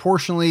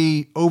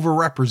disproportionately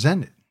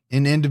overrepresented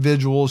in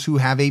individuals who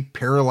have a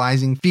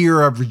paralyzing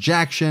fear of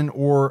rejection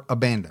or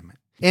abandonment.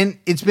 And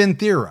it's been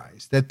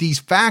theorized that these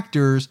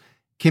factors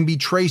can be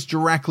traced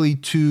directly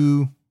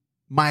to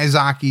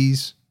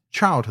Miyazaki's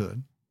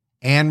childhood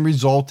and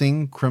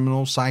resulting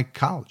criminal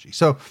psychology.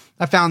 So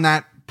I found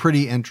that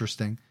pretty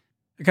interesting.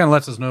 It kind of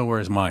lets us know where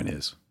his mind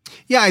is.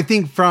 Yeah, I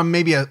think from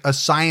maybe a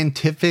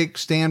scientific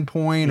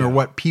standpoint or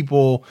what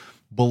people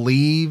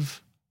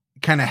believe,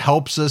 it kind of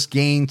helps us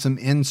gain some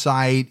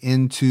insight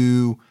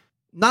into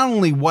not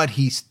only what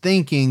he's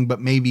thinking,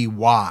 but maybe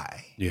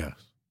why. Yes.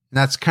 And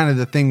that's kind of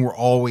the thing we're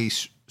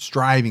always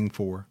striving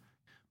for.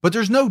 But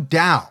there's no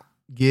doubt,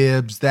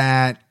 Gibbs,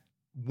 that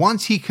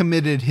once he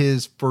committed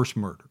his first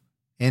murder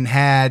and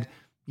had,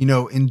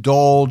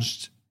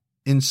 indulged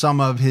in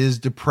some of his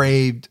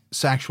depraved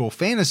sexual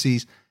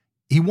fantasies,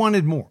 he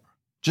wanted more.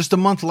 Just a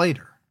month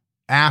later,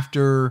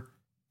 after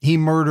he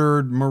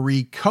murdered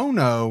Marie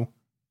Kono,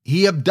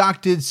 he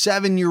abducted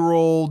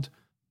 7-year-old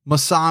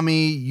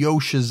Masami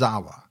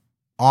Yoshizawa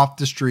off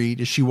the street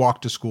as she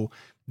walked to school,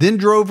 then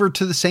drove her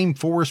to the same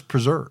forest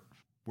preserve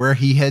where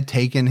he had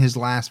taken his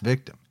last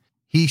victim.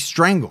 He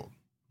strangled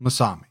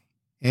Masami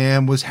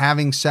and was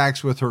having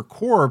sex with her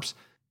corpse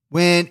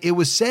when it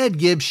was said,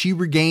 Gibbs, she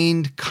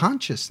regained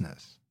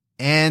consciousness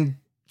and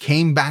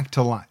came back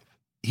to life.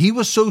 He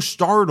was so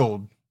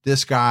startled,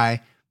 this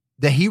guy,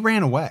 that he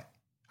ran away.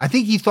 I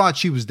think he thought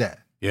she was dead.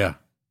 Yeah.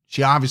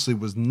 She obviously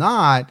was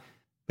not,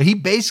 but he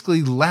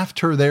basically left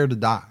her there to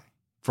die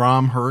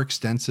from her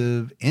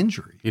extensive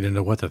injury. He didn't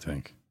know what to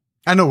think.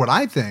 I know what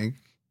I think.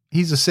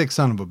 He's a sick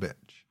son of a bitch.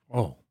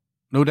 Oh,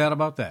 no doubt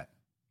about that.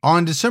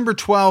 On December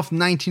 12th,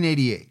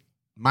 1988,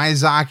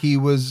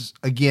 Miyazaki was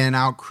again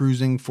out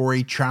cruising for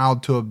a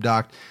child to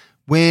abduct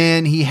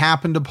when he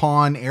happened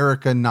upon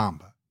Erika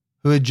Namba,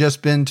 who had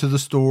just been to the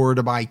store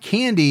to buy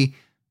candy.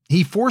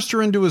 He forced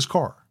her into his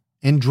car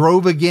and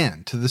drove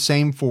again to the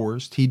same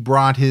forest he'd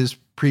brought his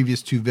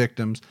previous 2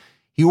 victims.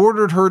 He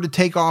ordered her to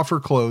take off her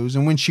clothes,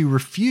 and when she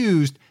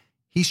refused,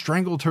 he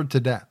strangled her to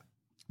death.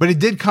 But it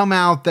did come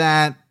out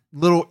that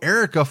little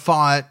Erika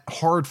fought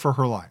hard for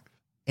her life,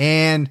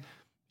 and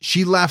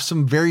she left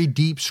some very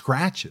deep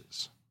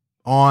scratches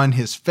on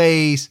his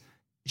face.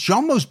 She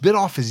almost bit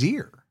off his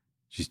ear.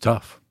 She's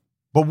tough.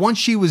 But once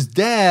she was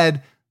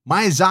dead,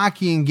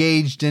 Miyazaki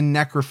engaged in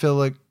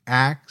necrophilic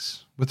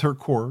acts with her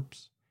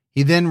corpse.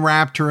 He then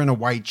wrapped her in a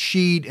white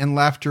sheet and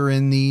left her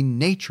in the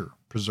nature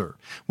preserve.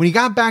 When he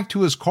got back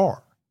to his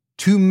car,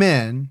 2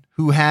 men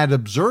who had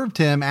observed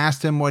him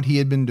asked him what he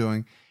had been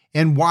doing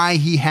and why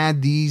he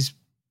had these,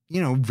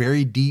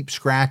 very deep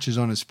scratches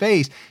on his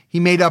face. He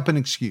made up an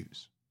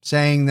excuse,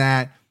 saying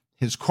that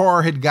his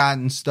car had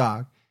gotten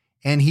stuck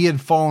and he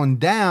had fallen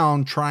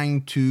down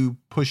trying to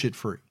push it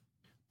free.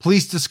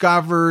 Police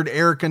discovered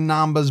Erika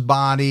Namba's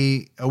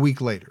body a week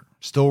later,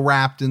 still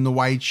wrapped in the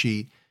white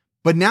sheet,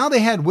 but now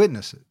they had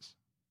witnesses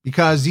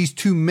because these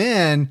 2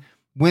 men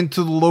went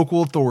to the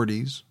local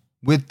authorities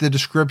with the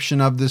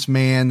description of this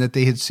man that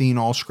they had seen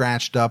all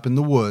scratched up in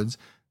the woods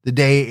the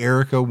day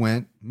Erika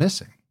went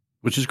missing.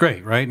 Which is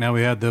great, right? Now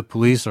we had the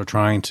police are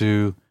trying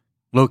to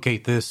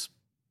locate this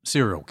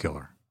serial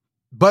killer.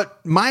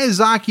 But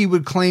Miyazaki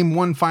would claim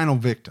one final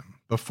victim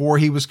before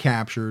he was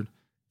captured.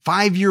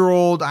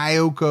 5-year-old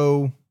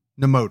Ayako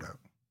Nemoto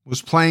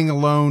was playing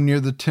alone near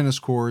the tennis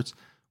courts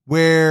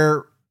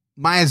where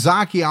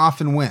Miyazaki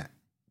often went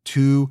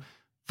to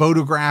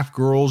photograph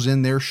girls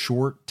in their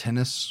short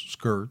tennis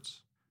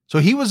skirts. So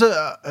he was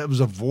a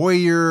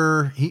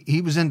voyeur.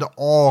 He was into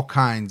all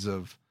kinds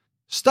of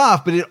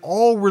stuff, but it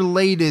all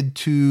related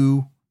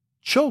to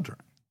children,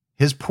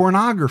 his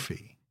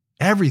pornography,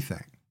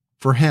 everything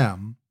for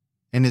him.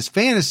 And his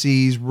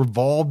fantasies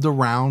revolved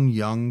around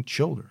young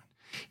children.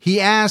 He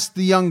asked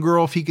the young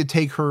girl if he could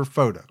take her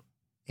photo,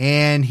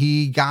 and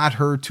he got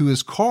her to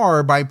his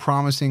car by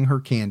promising her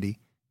candy.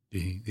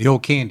 The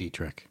old candy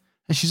trick.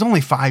 And she's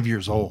only 5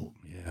 years old.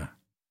 Yeah.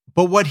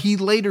 But what he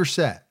later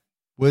said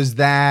was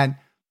that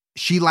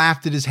she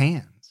laughed at his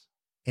hands.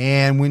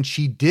 And when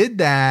she did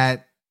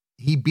that,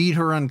 he beat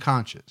her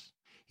unconscious.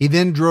 He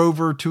then drove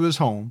her to his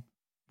home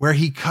where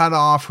he cut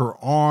off her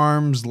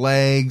arms,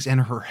 legs,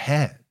 and her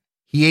head.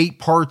 He ate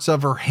parts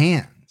of her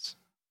hands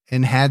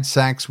and had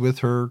sex with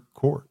her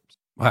corpse.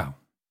 Wow.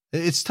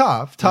 It's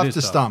tough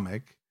to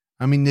stomach.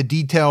 I mean, the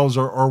details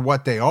are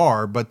what they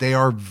are, but they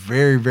are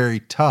very, very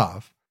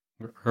tough.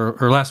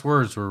 Her last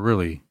words were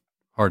really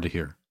hard to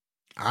hear.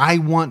 I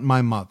want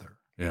my mother.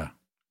 Yeah.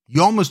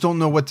 You almost don't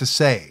know what to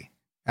say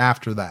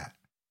after that.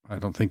 I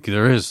don't think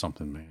there is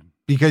something, man.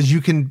 Because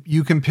you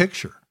can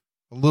picture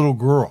a little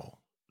girl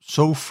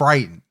so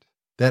frightened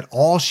that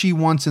all she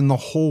wants in the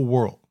whole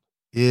world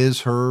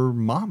is her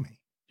mommy.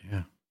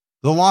 Yeah.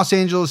 The Los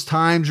Angeles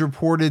Times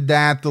reported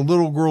that the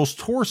little girl's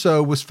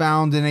torso was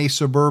found in a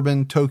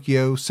suburban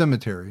Tokyo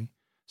cemetery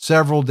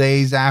several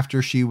days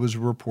after she was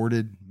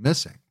reported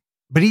missing.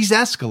 But he's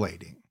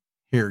escalating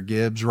here,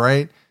 Gibbs,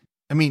 right?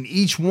 I mean,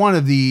 each one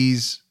of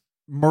these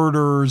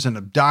murders and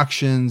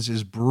abductions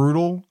is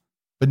brutal,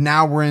 but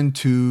now we're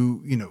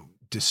into,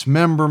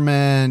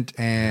 dismemberment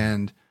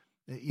and,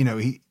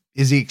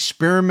 is he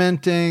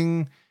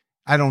experimenting?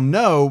 I don't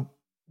know.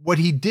 What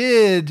he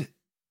did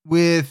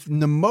with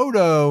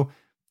Nemoto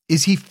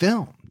is he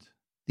filmed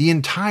the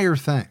entire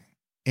thing,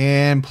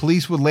 and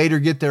police would later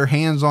get their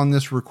hands on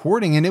this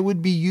recording and it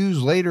would be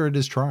used later at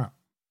his trial.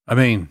 I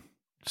mean,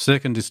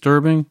 sick and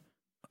disturbing.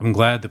 I'm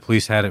glad the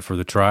police had it for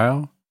the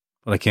trial,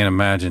 but I can't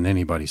imagine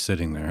anybody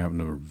sitting there having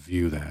to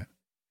review that.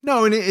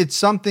 No, and it's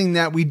something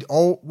that we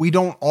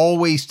don't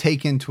always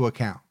take into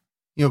account.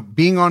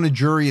 Being on a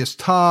jury is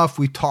tough.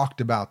 We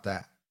talked about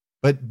that,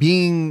 but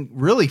being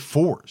really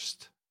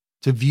forced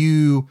to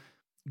view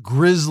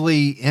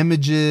grisly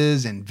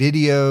images and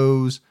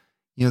videos,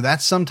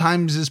 that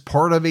sometimes is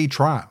part of a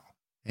trial,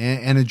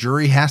 and a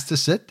jury has to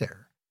sit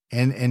there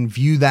and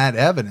view that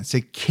evidence.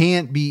 It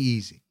can't be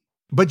easy.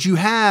 But you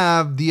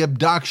have the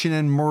abduction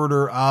and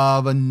murder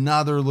of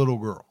another little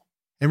girl.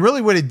 And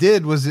really what it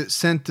did was it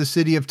sent the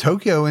city of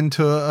Tokyo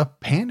into a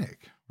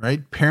panic,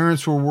 right?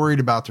 Parents were worried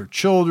about their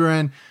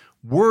children,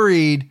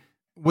 worried,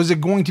 was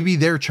it going to be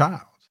their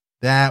child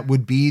that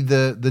would be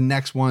the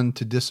next one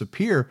to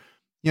disappear?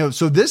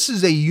 So this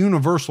is a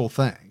universal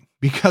thing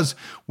because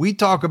we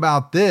talk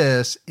about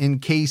this in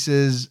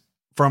cases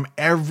from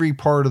every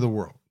part of the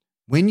world.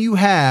 When you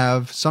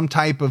have some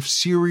type of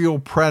serial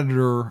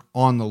predator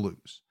on the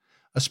loose,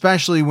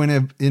 especially when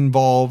it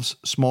involves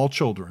small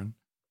children,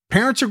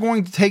 parents are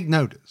going to take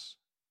notice.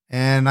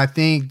 And I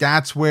think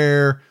that's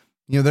where,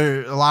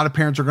 a lot of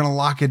parents are going to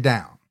lock it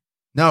down.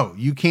 No,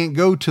 you can't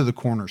go to the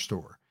corner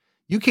store.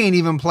 You can't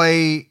even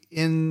play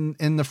in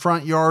the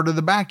front yard or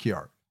the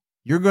backyard.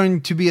 You're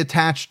going to be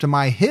attached to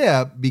my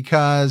hip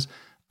because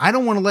I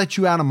don't want to let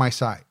you out of my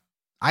sight.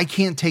 I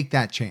can't take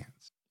that chance.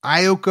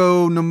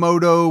 Ayako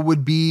Nomoto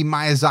would be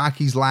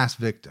Miyazaki's last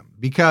victim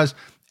because,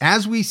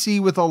 as we see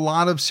with a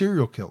lot of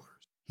serial killers,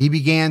 he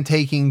began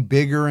taking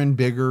bigger and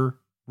bigger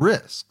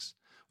risks,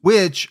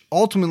 which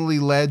ultimately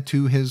led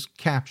to his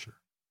capture.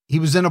 He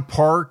was in a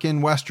park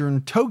in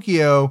Western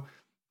Tokyo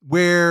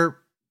where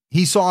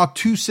he saw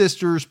two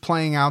sisters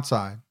playing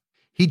outside.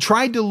 He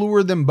tried to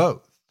lure them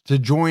both to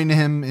join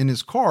him in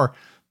his car,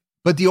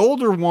 but the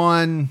older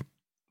one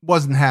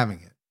wasn't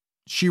having it.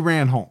 She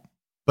ran home.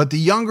 But the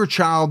younger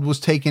child was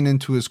taken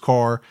into his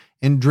car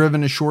and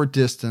driven a short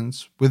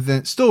distance,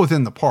 still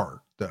within the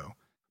park, though.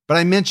 But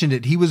I mentioned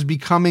it, he was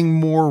becoming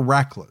more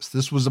reckless.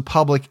 This was a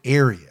public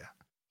area.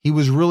 He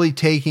was really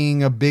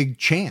taking a big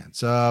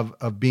chance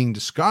of being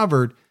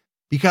discovered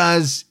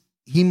because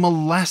he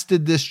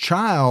molested this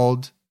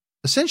child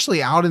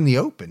essentially out in the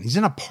open. He's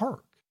in a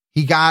park.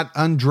 He got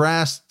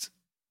undressed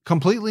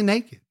completely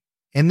naked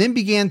and then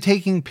began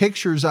taking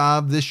pictures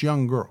of this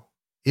young girl.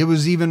 It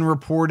was even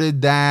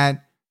reported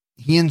that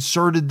he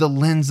inserted the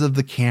lens of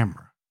the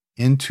camera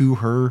into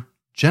her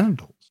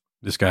genitals.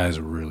 This guy is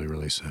really,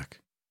 really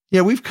sick.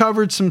 Yeah, we've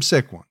covered some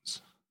sick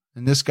ones,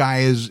 and this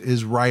guy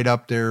is right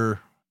up there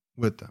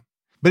with them.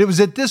 But it was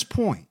at this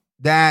point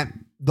that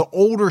the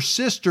older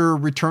sister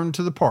returned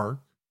to the park.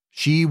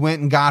 She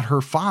went and got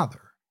her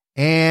father,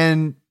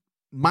 and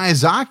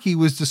Miyazaki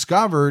was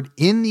discovered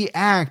in the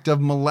act of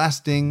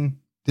molesting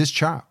this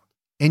child.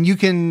 And you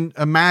can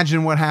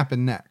imagine what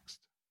happened next.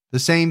 The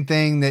same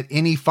thing that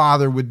any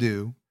father would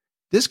do.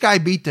 This guy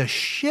beat the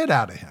shit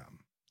out of him.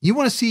 You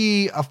want to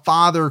see a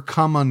father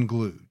come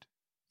unglued.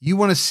 You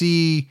want to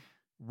see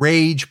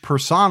rage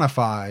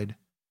personified.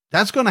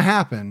 That's going to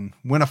happen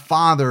when a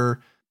father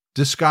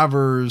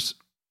discovers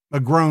a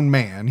grown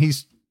man.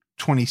 He's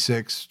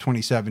 26,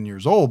 27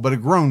 years old, but a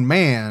grown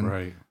man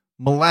right,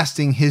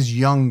 molesting his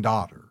young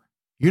daughter.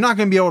 You're not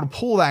going to be able to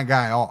pull that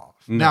guy off.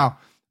 No. Now,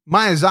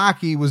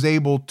 Miyazaki was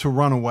able to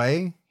run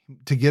away,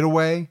 to get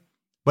away,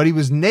 but he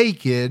was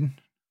naked,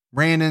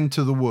 ran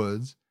into the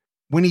woods.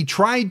 When he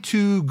tried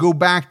to go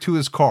back to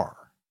his car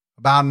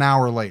about an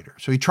hour later,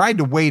 so he tried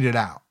to wait it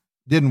out,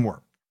 didn't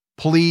work.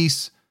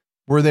 Police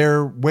were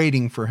there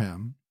waiting for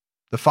him.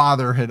 The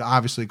father had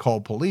obviously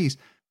called police.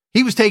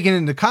 He was taken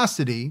into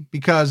custody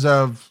because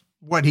of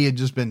what he had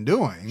just been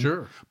doing.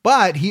 Sure.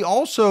 But he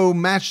also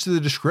matched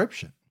the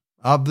description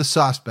of the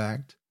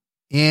suspect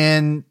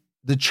in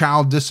the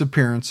child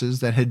disappearances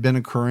that had been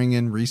occurring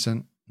in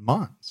recent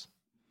months.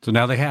 So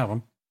now they have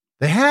him.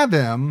 They have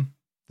him.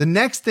 The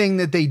next thing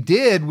that they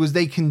did was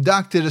they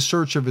conducted a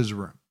search of his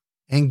room.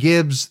 And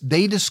Gibbs,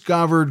 they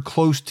discovered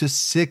close to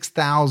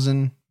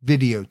 6,000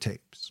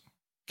 videotapes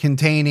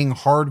containing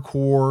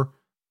hardcore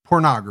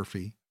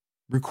pornography,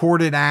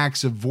 recorded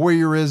acts of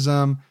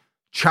voyeurism,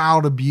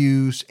 child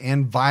abuse,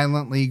 and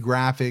violently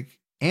graphic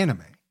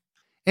anime.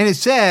 And it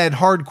said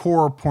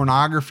hardcore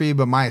pornography,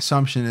 but my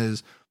assumption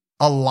is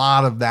a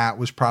lot of that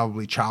was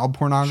probably child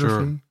pornography.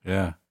 Sure.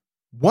 Yeah.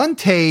 One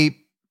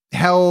tape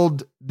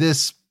held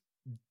this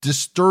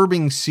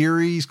disturbing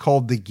series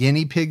called the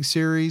Guinea Pig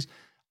series.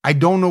 I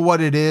don't know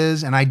what it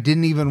is, and I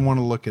didn't even want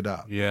to look it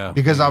up. Yeah.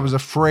 Because I was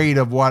afraid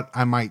of what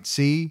I might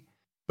see.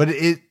 But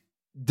it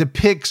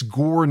depicts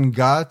gore and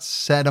guts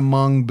set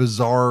among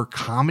bizarre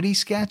comedy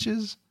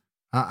sketches.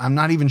 I'm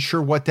not even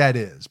sure what that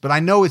is, but I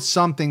know it's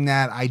something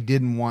that I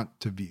didn't want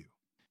to view.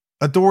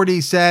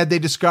 Authorities said they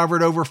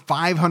discovered over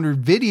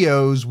 500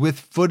 videos with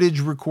footage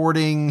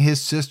recording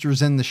his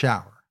sisters in the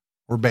shower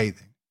or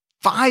bathing.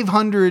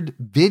 500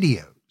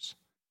 videos.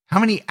 How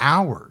many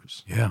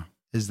hours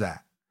is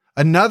that?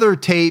 Another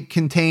tape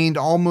contained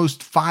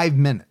almost 5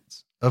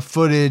 minutes of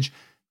footage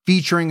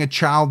featuring a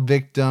child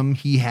victim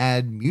he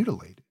had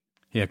mutilated.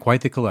 Yeah,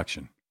 quite the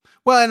collection.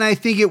 Well, and I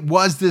think it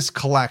was this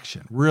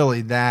collection,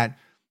 really, that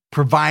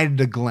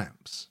provided a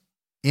glimpse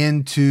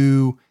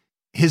into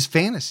his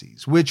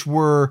fantasies, which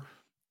were,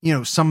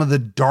 some of the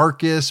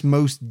darkest,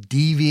 most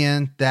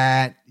deviant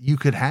that you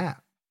could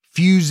have,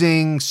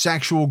 fusing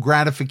sexual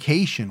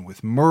gratification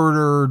with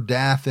murder,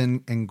 death,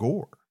 and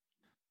gore.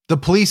 The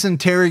police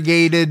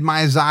interrogated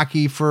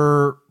Miyazaki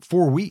for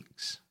 4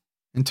 weeks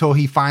until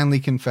he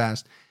finally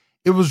confessed.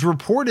 It was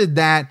reported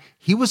that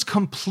he was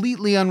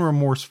completely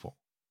unremorseful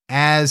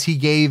as he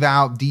gave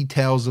out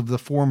details of the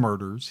 4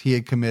 murders he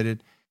had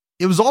committed.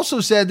 It was also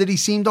said that he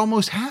seemed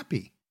almost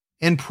happy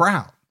and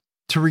proud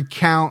to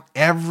recount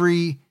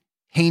every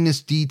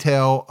heinous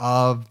detail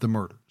of the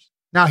murders.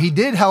 Now, he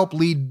did help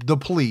lead the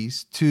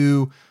police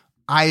to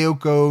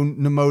Ayako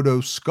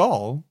Nomoto's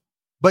skull,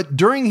 but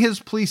during his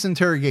police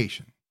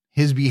interrogation,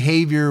 his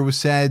behavior was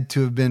said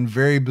to have been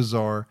very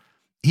bizarre.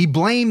 He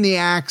blamed the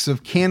acts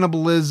of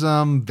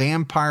cannibalism,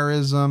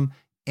 vampirism,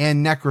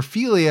 and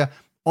necrophilia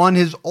on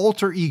his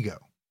alter ego,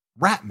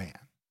 Ratman.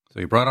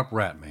 So he brought up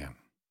Ratman.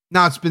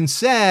 Now, it's been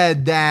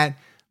said that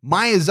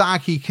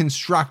Miyazaki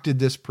constructed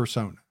this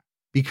persona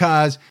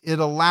because it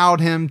allowed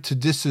him to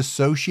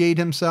disassociate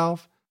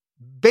himself,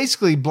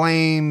 basically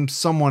blame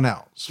someone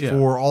else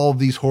for all of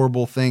these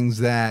horrible things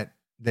that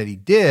he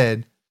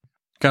did.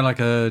 Kind of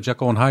like a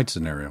Jekyll and Hyde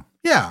scenario.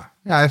 Yeah,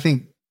 I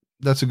think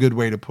that's a good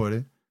way to put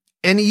it.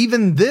 And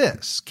even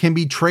this can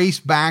be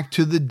traced back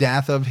to the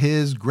death of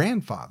his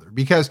grandfather,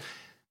 because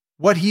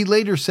what he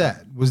later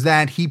said was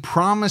that he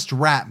promised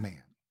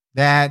Ratman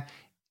that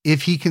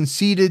if he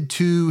conceded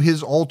to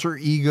his alter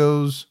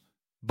ego's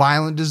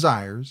violent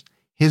desires,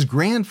 his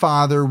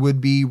grandfather would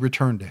be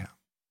returned to him.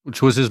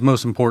 Which was his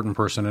most important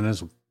person in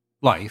his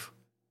life,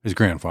 his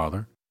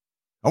grandfather.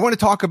 I want to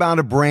talk about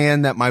a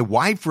brand that my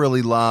wife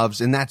really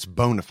loves, and that's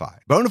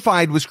Bonafide.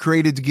 Bonafide was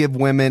created to give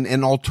women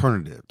an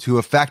alternative to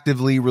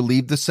effectively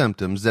relieve the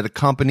symptoms that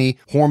accompany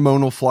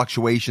hormonal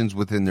fluctuations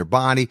within their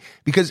body,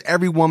 because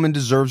every woman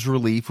deserves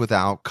relief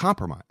without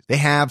compromise. They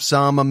have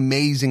some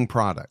amazing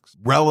products.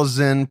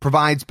 Relazin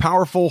provides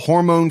powerful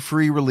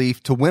hormone-free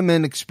relief to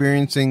women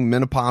experiencing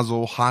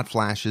menopausal hot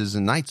flashes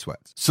and night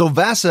sweats.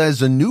 Silvessa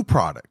is a new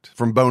product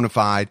from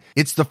Bonafide.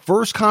 It's the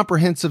first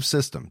comprehensive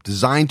system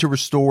designed to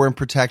restore and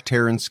protect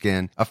hair and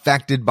skin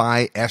affected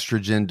by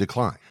estrogen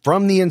decline.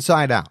 From the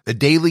inside out, a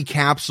daily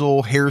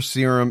capsule, hair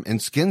serum,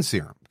 and skin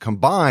serum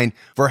combined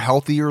for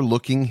healthier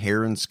looking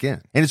hair and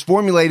skin. And it's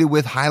formulated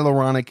with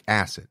hyaluronic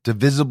acid to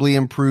visibly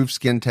improve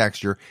skin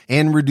texture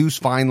and reduce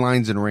fine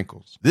lines and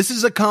wrinkles. This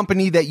is a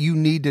company that you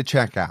need to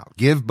check out.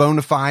 Give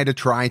Bonafide a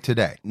try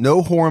today.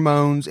 No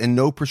hormones and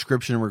no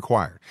prescription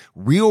required.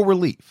 Real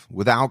relief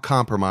without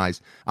compromise.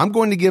 I'm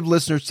going to give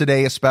listeners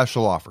today a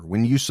special offer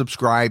when you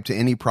subscribe to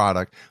any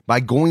product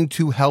by going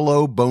to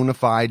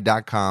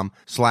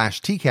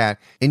hellobonafide.com/TCAT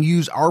and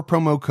use our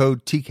promo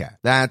code TCAT.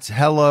 That's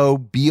hello,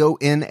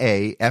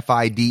 BONAFIDE.com/TCAT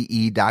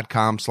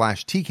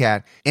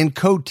and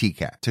code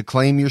TCAT to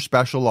claim your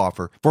special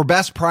offer. For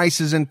best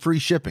prices and free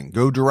shipping,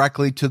 go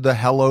directly to the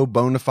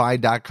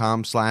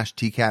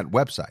hellobonafide.com/TCAT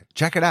website.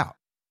 Check it out.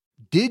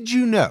 Did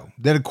you know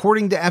that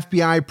according to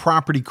FBI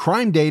property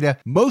crime data,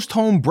 most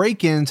home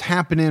break-ins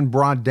happen in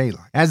broad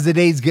daylight? As the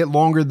days get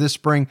longer this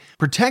spring,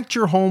 protect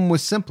your home with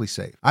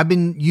SimpliSafe. I've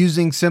been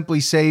using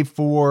SimpliSafe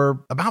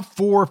for about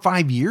 4 or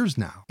 5 years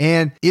now,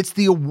 and it's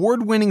the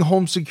award-winning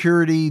home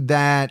security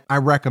that I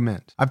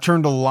recommend. I've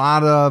turned a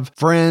lot of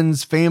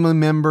friends, family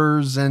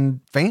members, and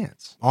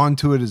fans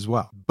onto it as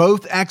well.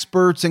 Both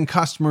experts and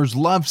customers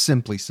love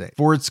SimpliSafe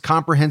for its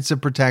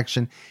comprehensive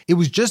protection. It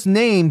was just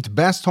named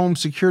Best Home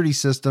Security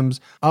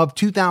Systems of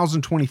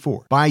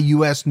 2024 by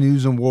U.S.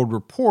 News and World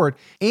Report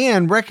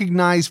and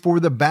recognized for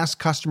the best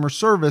customer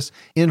service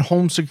in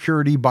home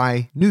security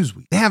by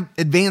Newsweek. They have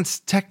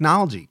advanced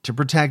technology to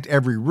protect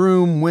every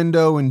room,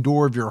 window, and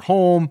door of your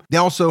home. They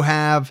also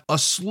have a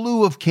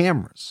slew of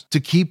cameras to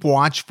keep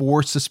watch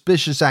for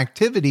suspicious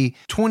activity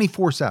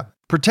 24/7.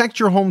 Protect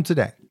your home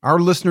today. Our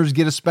listeners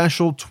get a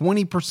special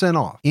 20%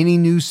 off any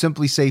new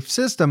SimpliSafe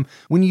system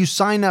when you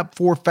sign up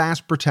for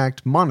Fast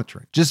Protect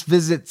monitoring. Just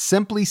visit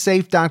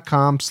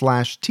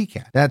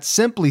simplisafe.com/TCAT. That's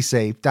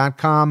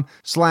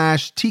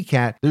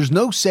simplisafe.com/TCAT. There's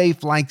no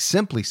safe like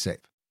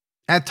SimpliSafe.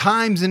 At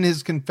times in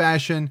his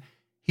confession,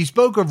 he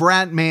spoke of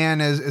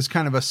Ratman as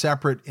kind of a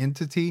separate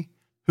entity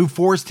who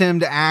forced him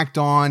to act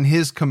on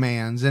his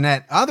commands. And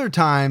at other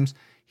times,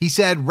 he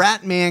said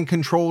Ratman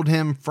controlled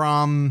him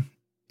from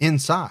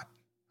inside.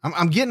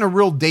 I'm getting a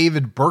real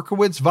David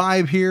Berkowitz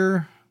vibe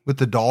here with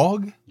the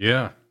dog.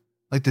 Yeah.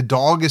 Like the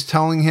dog is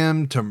telling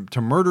him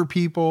to murder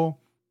people.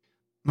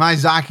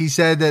 Miyazaki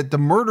said that the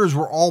murders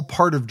were all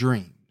part of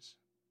dreams.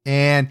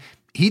 And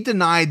he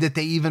denied that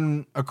they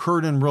even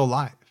occurred in real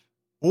life.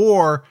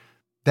 Or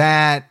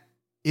that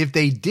if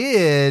they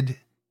did,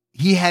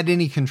 he had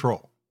any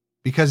control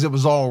because it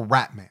was all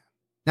Ratman.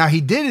 Now,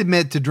 he did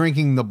admit to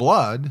drinking the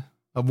blood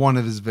of one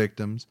of his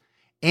victims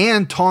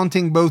and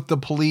taunting both the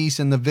police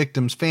and the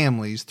victims'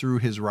 families through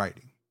his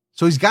writing.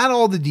 So he's got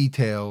all the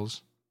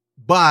details,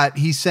 but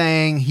he's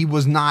saying he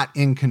was not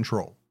in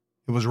control.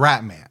 It was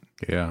Ratman.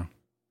 Yeah.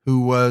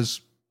 Who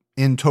was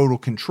in total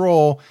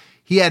control.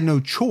 He had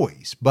no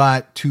choice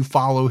but to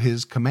follow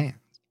his commands.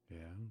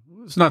 Yeah.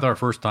 It's not our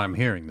first time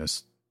hearing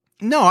this.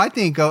 No, I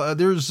think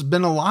there's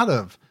been a lot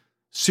of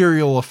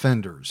serial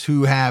offenders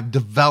who have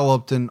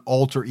developed an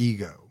alter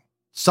ego.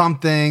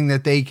 Something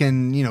that they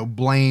can,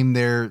 blame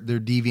their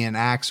deviant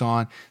acts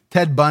on.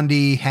 Ted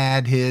Bundy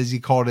had his,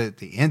 he called it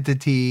the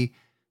entity.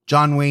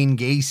 John Wayne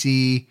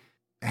Gacy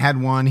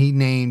had one he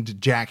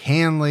named Jack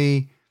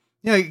Hanley.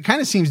 It kind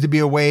of seems to be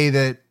a way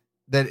that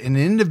an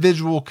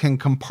individual can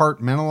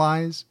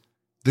compartmentalize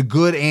the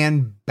good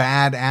and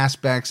bad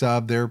aspects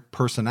of their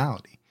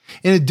personality,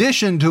 in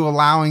addition to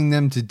allowing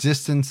them to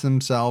distance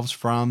themselves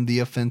from the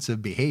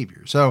offensive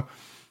behavior. So,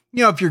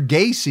 if you're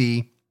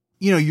Gacy,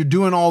 you're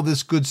doing all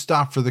this good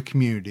stuff for the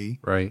community.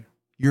 Right.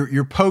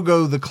 You're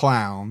Pogo the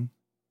Clown.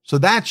 So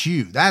that's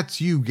you. That's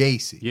you,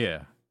 Gacy.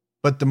 Yeah.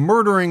 But the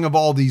murdering of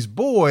all these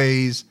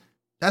boys,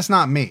 that's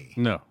not me.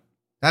 No.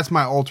 That's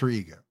my alter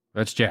ego.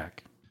 That's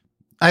Jack.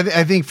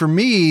 I think for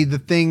me, the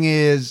thing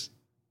is,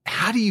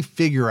 how do you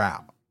figure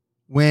out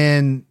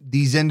when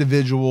these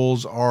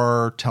individuals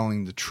are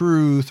telling the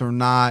truth or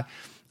not?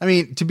 I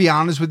mean, to be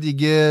honest with you,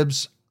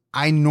 Gibbs,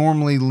 I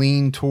normally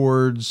lean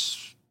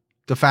towards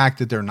the fact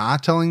that they're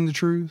not telling the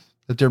truth,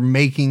 that they're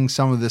making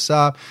some of this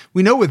up.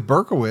 We know with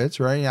Berkowitz,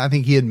 right? I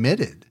think he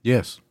admitted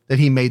Yes. that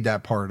he made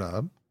that part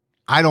up.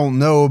 I don't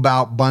know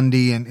about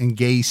Bundy and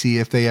Gacy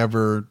if they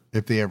ever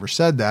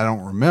said that. I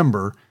don't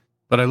remember.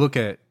 But I look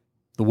at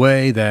the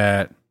way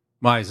that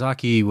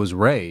Miyazaki was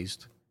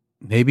raised.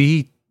 Maybe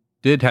he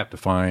did have to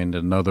find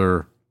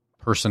another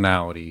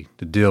personality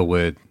to deal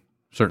with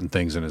certain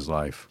things in his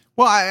life.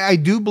 Well, I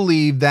do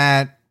believe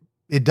that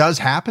it does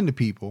happen to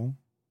people.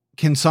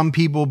 Can some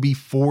people be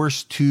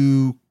forced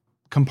to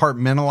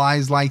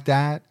compartmentalize like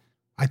that?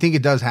 I think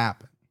it does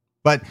happen.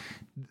 But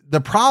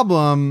the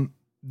problem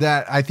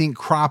that I think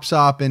crops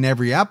up in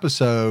every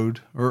episode,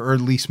 or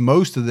at least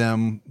most of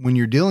them, when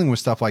you're dealing with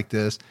stuff like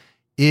this,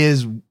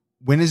 is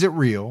when is it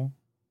real?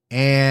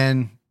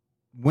 And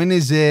when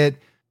is it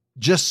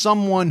just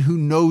someone who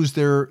knows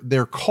they're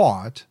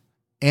caught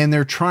and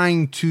they're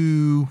trying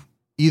to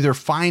either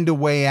find a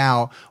way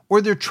out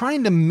or they're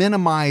trying to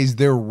minimize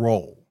their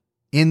role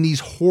in these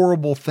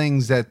horrible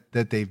things that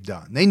they've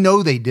done. They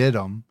know they did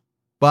them,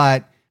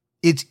 but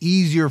it's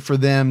easier for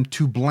them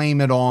to blame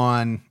it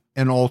on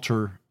an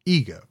alter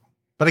ego.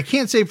 But I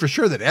can't say for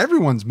sure that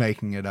everyone's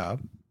making it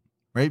up,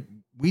 right?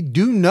 We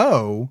do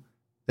know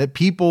that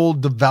people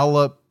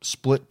develop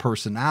split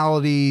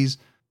personalities.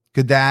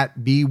 Could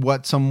that be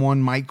what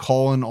someone might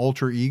call an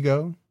alter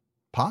ego?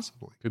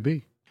 Possibly. Could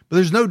be. But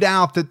there's no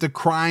doubt that the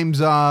crimes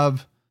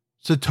of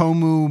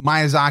Tsutomu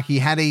Miyazaki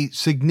had a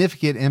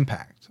significant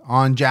impact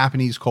on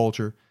Japanese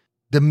culture.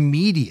 The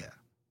media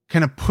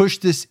kind of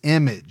pushed this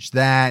image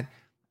that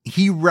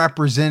he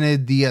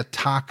represented the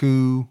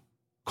otaku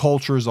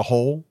culture as a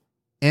whole,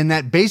 and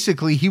that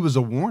basically he was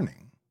a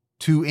warning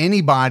to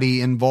anybody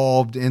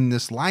involved in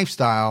this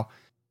lifestyle.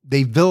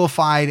 They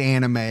vilified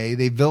anime,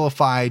 they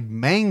vilified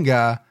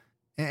manga,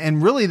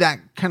 and really that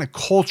kind of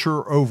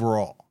culture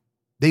overall.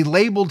 They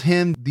labeled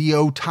him the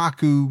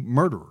otaku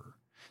murderer.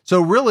 So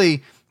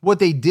really what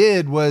they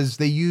did was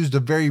they used a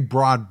very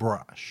broad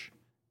brush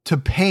to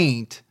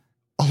paint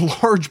a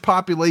large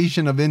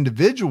population of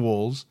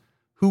individuals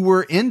who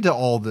were into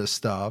all this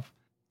stuff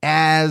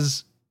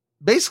as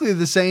basically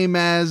the same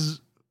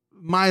as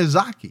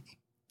Miyazaki.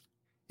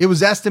 It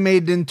was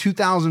estimated in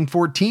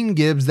 2014,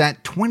 Gibbs,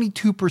 that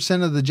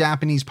 22% of the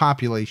Japanese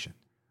population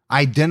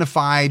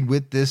identified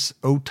with this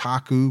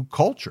otaku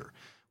culture,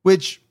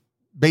 which,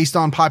 based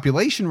on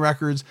population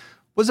records,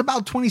 was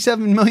about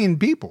 27 million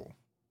people.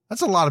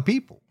 That's a lot of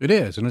people. It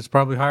is, and it's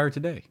probably higher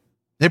today.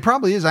 It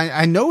probably is.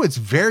 I know it's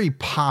very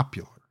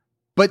popular,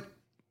 but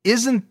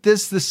isn't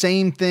this the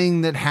same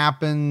thing that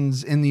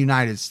happens in the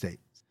United States?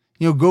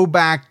 Go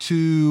back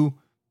to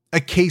a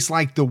case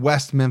like the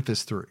West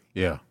Memphis 3.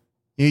 Yeah.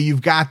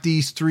 You've got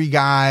these three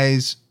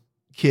guys,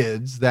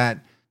 kids,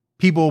 that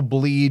people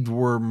believed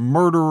were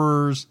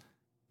murderers.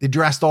 They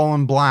dressed all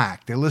in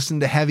black. They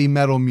listened to heavy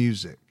metal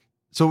music.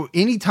 So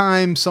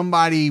anytime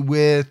somebody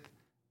with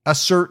a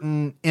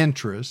certain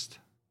interest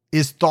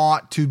is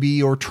thought to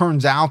be or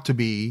turns out to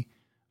be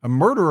a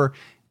murderer,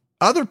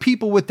 other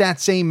people with that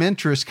same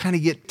interest kind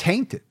of get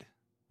tainted,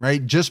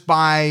 right? Just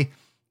by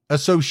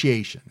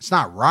association. It's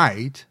not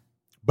right,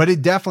 but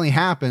it definitely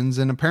happens.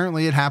 And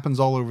apparently it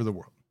happens all over the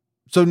world.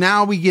 So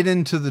now we get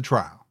into the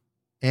trial,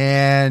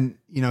 and,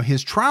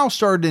 his trial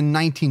started in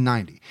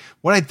 1990.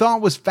 What I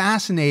thought was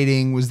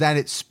fascinating was that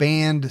it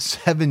spanned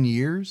 7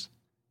 years.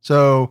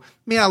 So,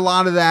 a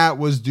lot of that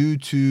was due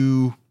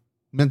to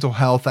mental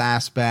health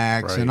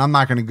aspects, right. And I'm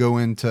not going to go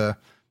into,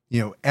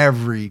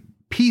 every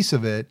piece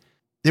of it.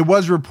 It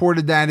was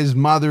reported that his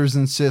mothers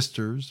and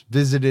sisters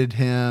visited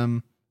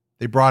him.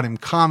 They brought him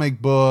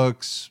comic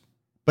books,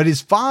 but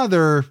his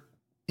father,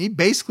 he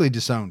basically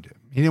disowned him.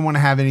 He didn't want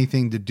to have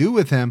anything to do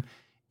with him.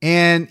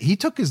 And he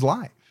took his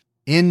life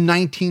in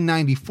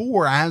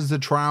 1994 as the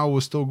trial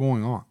was still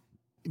going on.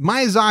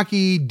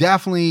 Miyazaki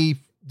definitely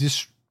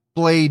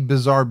displayed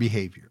bizarre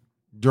behavior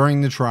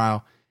during the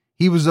trial.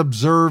 He was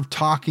observed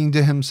talking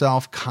to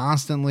himself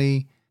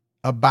constantly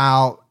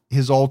about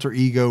his alter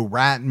ego,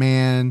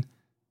 Ratman.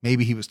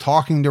 Maybe he was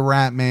talking to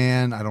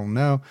Ratman. I don't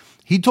know.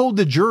 He told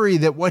the jury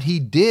that what he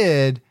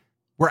did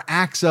were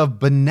acts of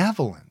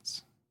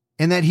benevolence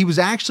and that he was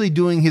actually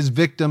doing his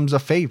victims a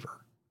favor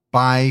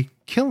by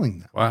killing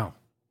them. Wow.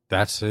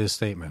 That's his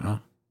statement, huh?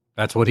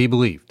 That's what he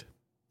believed.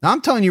 Now,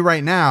 I'm telling you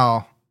right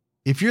now,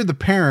 if you're the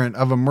parent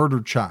of a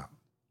murdered child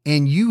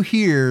and you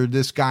hear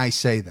this guy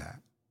say that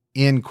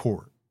in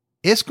court,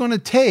 it's going to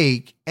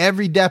take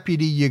every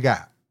deputy you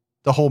got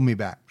to hold me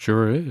back.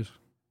 Sure is.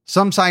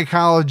 Some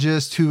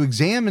psychologists who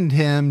examined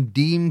him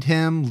deemed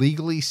him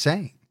legally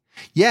sane.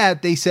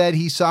 Yet they said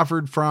he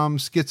suffered from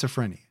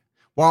schizophrenia,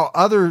 while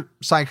other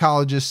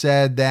psychologists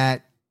said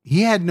that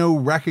he had no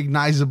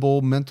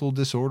recognizable mental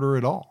disorder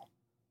at all.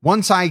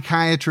 One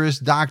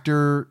psychiatrist,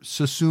 Dr.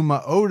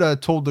 Susuma Oda,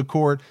 told the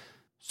court,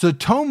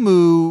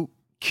 Tsutomu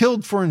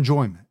killed for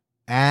enjoyment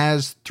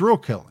as thrill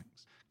killings.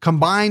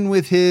 Combined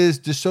with his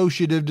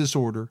dissociative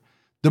disorder,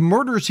 the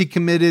murders he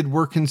committed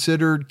were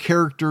considered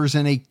characters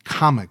in a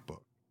comic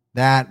book.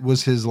 That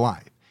was his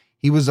life.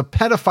 He was a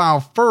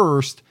pedophile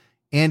first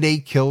and a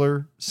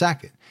killer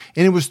second.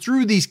 And it was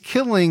through these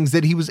killings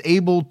that he was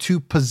able to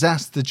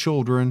possess the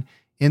children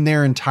in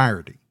their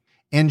entirety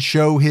and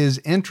show his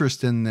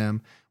interest in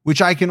them,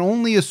 which I can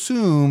only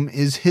assume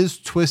is his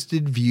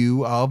twisted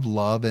view of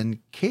love and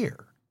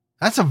care.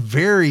 That's a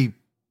very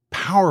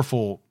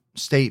powerful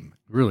statement.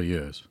 It really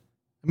is.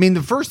 I mean,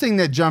 the first thing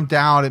that jumped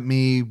out at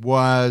me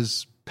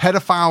was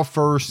pedophile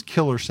first,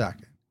 killer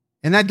second.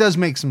 And that does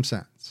make some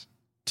sense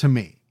to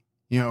me.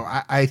 You know,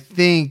 I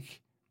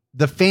think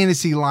the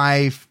fantasy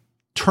life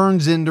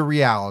turns into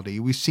reality.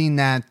 We've seen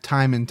that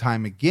time and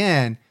time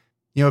again.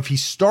 You know, if he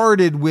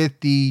started with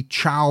the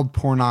child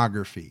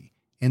pornography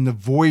and the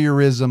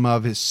voyeurism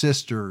of his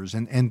sisters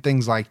and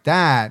things like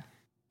that,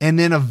 and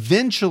then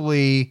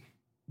eventually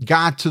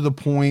got to the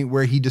point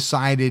where he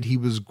decided he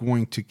was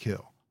going to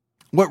kill.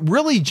 What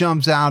really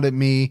jumps out at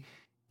me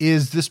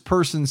is this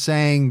person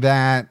saying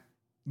that,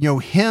 you know,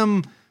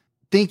 him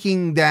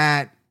thinking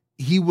that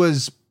he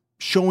was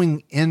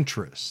showing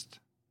interest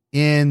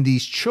in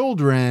these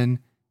children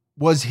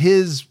was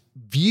his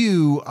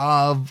view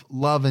of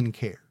love and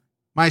care.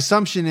 My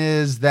assumption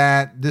is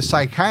that the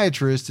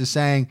psychiatrist is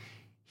saying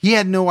he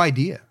had no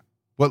idea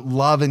what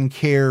love and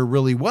care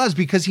really was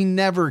because he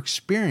never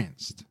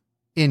experienced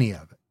any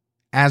of it.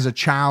 As a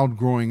child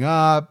growing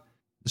up,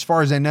 as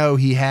far as I know,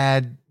 he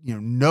had, you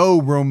know,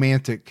 no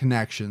romantic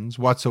connections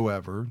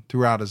whatsoever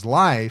throughout his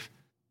life,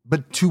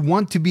 but to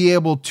want to be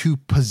able to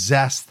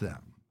possess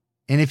them.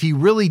 And if he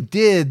really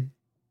did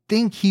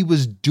think he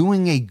was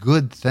doing a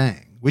good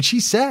thing, which he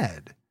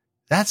said,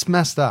 that's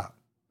messed up.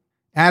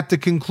 At the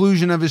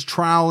conclusion of his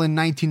trial in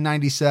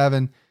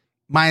 1997,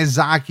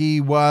 Miyazaki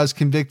was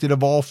convicted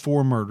of all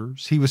 4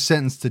 murders. He was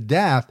sentenced to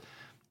death.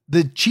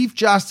 The Chief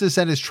Justice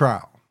at his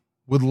trial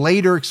would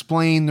later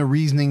explain the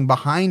reasoning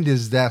behind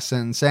his death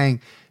sentence,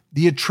 saying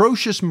the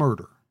atrocious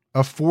murder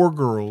of 4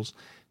 girls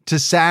to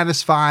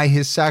satisfy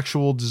his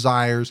sexual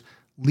desires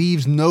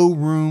leaves no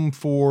room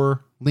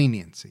for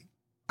leniency.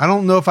 I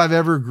don't know if I've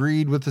ever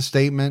agreed with the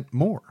statement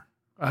more.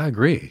 I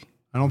agree.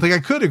 I don't think I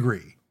could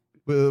agree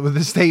with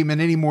the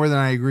statement any more than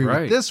I agree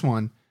with this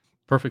one.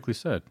 Perfectly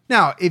said.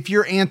 Now, if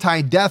you're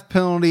anti-death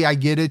penalty, I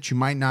get it. You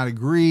might not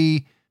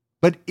agree.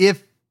 But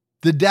if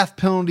the death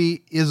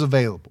penalty is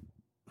available,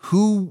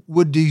 who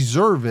would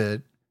deserve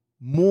it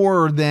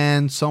more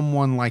than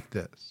someone like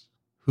this,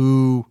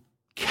 who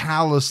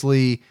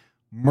callously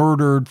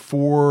murdered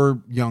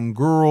 4 young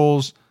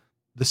girls,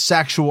 the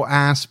sexual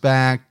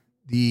aspect,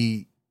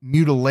 the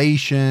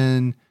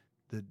mutilation,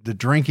 the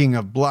drinking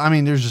of blood? I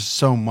mean, there's just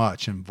so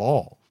much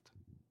involved.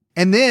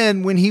 And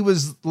then when he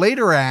was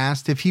later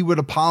asked if he would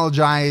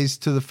apologize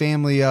to the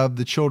family of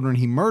the children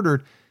he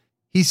murdered,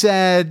 he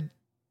said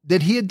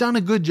that he had done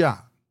a good job.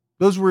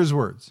 Those were his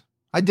words.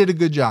 I did a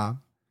good job.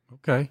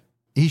 Okay.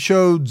 He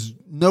showed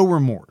no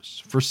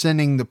remorse for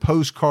sending the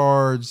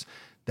postcards,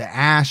 the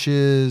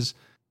ashes,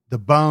 the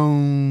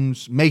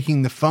bones,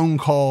 making the phone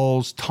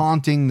calls,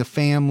 taunting the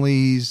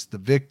families, the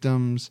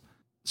victims.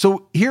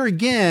 So here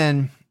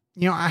again,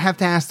 you know, I have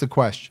to ask the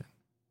question,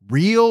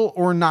 real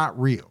or not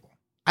real?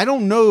 I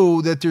don't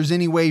know that there's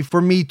any way for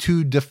me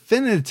to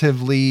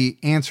definitively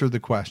answer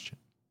the question.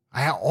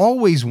 I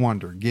always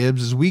wonder,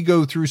 Gibbs, as we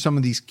go through some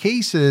of these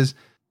cases,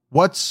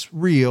 what's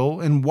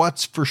real and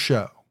what's for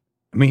show.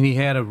 I mean, he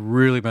had a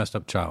really messed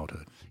up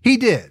childhood. He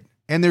did.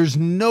 And there's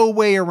no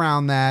way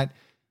around that.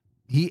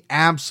 He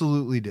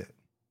absolutely did.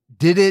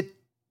 Did it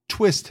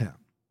twist him?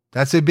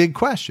 That's a big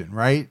question,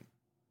 right?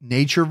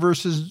 Nature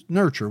versus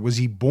nurture. Was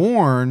he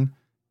born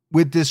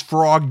with this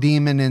frog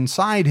demon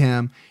inside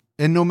him?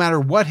 And no matter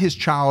what his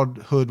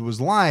childhood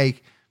was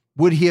like,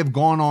 would he have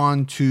gone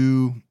on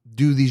to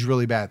do these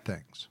really bad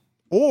things?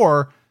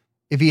 Or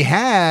if he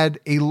had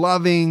a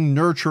loving,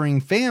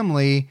 nurturing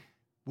family,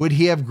 would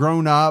he have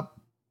grown up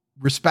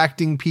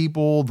respecting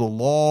people, the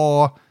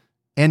law,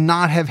 and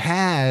not have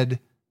had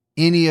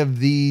any of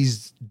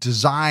these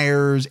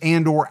desires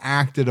and or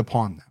acted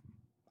upon them?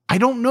 I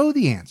don't know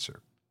the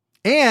answer.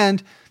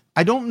 And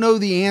I don't know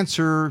the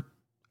answer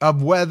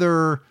of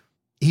whether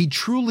he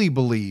truly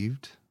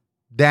believed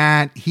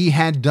that he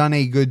had done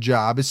a good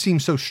job. It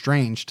seems so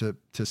strange to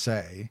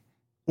say.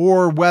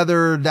 Or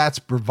whether that's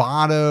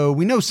bravado.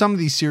 We know some of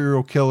these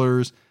serial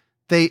killers,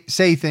 they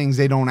say things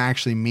they don't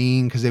actually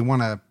mean because they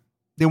want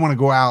to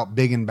go out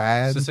big and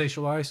bad.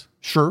 Sensationalize?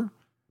 Sure.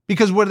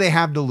 Because what do they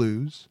have to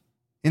lose?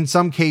 In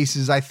some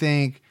cases, I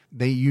think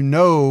they're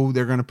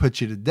going to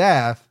put you to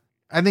death.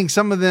 I think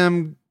some of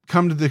them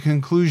come to the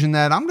conclusion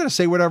that I'm going to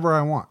say whatever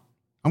I want.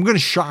 I'm going to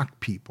shock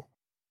people.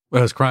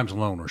 Well, his crimes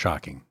alone were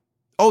shocking.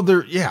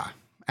 Oh, yeah,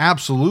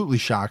 absolutely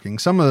shocking.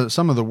 Some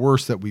of the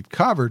worst that we've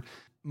covered.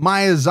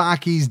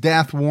 Miyazaki's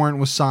death warrant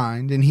was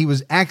signed and he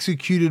was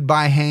executed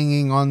by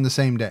hanging on the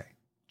same day,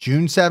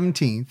 June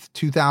 17th,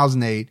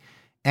 2008,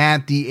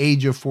 at the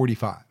age of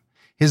 45.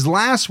 His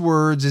last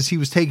words as he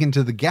was taken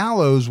to the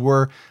gallows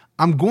were,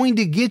 "I'm going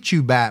to get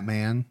you,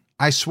 Batman.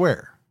 I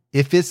swear,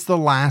 if it's the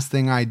last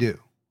thing I do."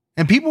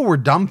 And people were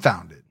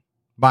dumbfounded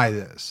by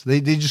this.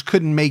 They just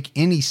couldn't make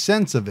any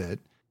sense of it.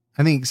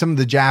 I think some of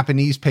the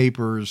Japanese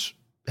papers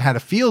had a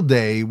field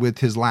day with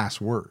his last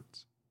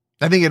words.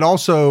 I think it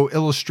also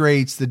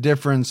illustrates the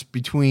difference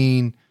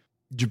between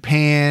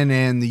Japan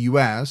and the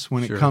US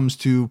when it comes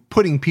to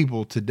putting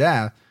people to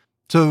death.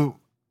 So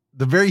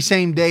the very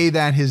same day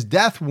that his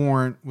death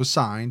warrant was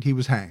signed, he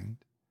was hanged.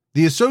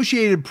 The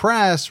Associated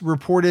Press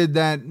reported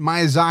that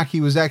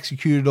Miyazaki was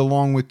executed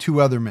along with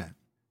two other men,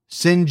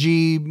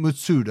 Shinji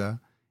Matsuda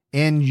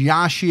and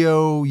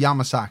Yashio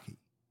Yamasaki.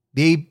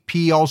 The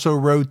AP also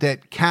wrote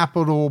that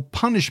capital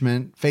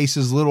punishment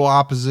faces little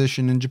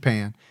opposition in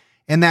Japan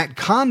and that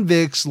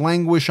convicts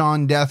languish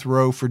on death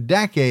row for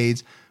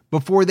decades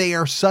before they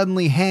are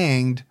suddenly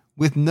hanged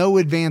with no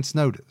advance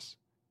notice.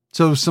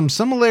 So some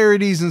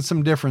similarities and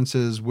some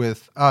differences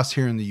with us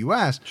here in the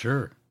US.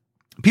 Sure.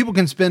 People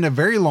can spend a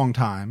very long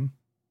time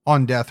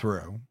on death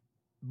row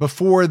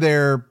before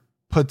they're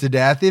put to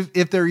death,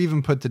 if they're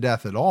even put to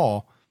death at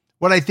all.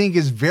 What I think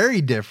is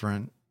very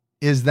different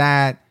is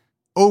that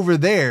over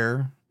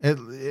there,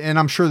 and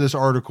I'm sure this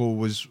article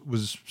was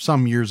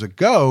some years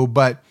ago,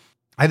 but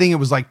I think it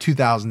was like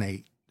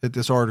 2008 that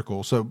this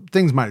article, so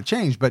things might have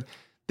changed, but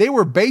they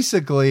were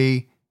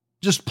basically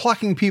just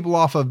plucking people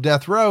off of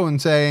death row and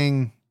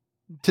saying,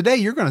 today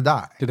you're going to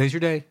die. Today's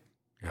your day.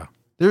 Yeah.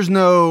 There's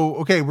no,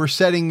 okay, we're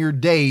setting your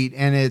date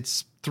and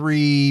it's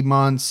 3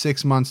 months,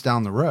 6 months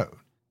down the road.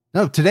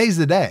 No, today's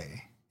the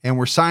day and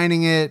we're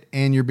signing it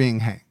and you're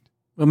being hanged.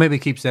 Well, maybe it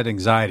keeps that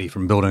anxiety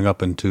from building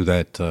up into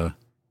that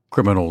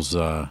criminal's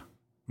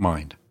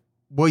mind.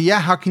 Well, yeah,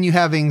 how can you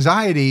have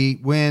anxiety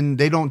when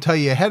they don't tell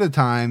you ahead of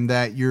time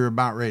that you're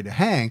about ready to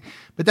hang?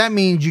 But that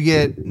means you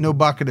get no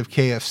bucket of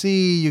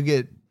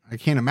KFC. I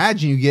can't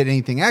imagine you get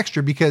anything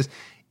extra, because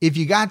if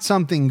you got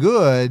something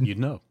good, you'd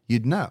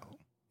know,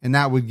 and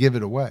that would give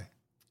it away.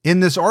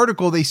 In this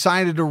article, they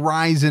cited a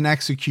rise in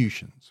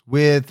executions,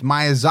 with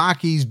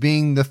Miyazaki's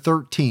being the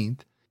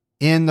 13th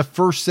in the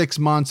first 6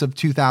 months of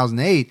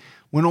 2008,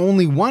 when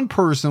only one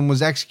person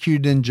was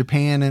executed in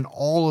Japan in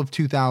all of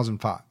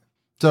 2005.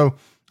 So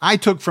I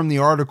took from the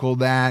article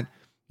that,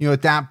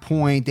 at that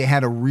point they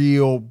had a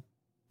real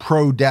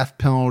pro-death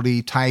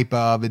penalty type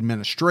of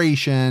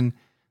administration.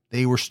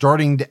 They were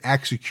starting to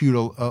execute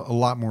a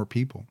lot more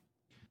people.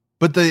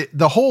 But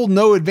the whole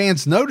no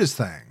advance notice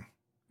thing,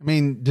 I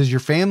mean, does your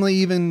family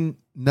even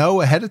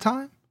know ahead of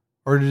time?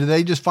 Or do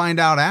they just find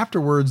out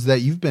afterwards that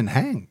you've been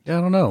hanged? Yeah,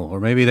 I don't know. Or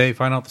maybe they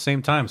find out at the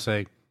same time,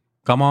 say,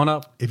 come on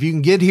up. If you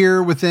can get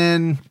here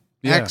within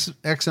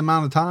X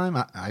amount of time,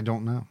 I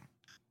don't know.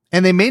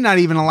 And they may not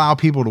even allow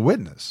people to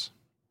witness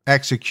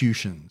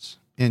executions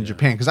in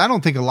Japan, because I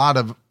don't think a lot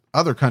of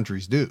other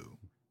countries do.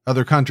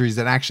 Other countries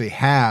that actually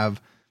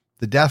have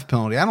the death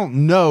penalty, I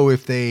don't know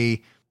if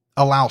they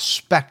allow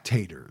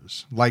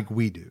spectators like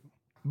we do.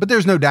 But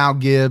there's no doubt,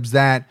 Gibbs,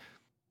 that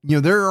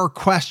there are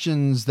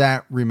questions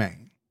that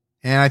remain.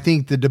 And I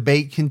think the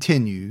debate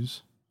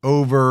continues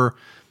over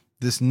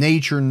this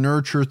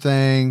nature-nurture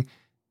thing.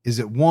 Is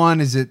it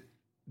one? Is it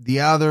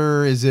the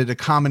other? Is it a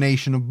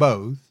combination of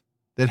both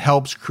that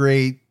helps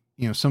create,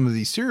 some of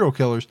these serial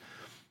killers?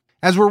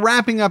 As we're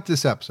wrapping up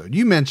this episode,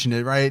 you mentioned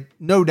it, right?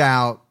 No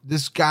doubt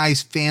this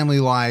guy's family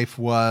life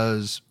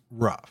was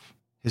rough.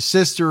 His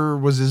sister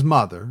was his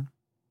mother,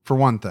 for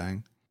one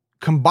thing.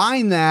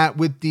 Combine that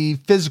with the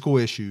physical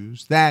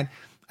issues that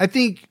I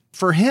think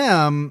for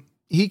him,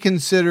 he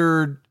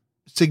considered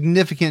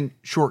significant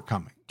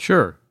shortcoming.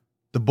 Sure.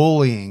 The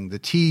bullying, the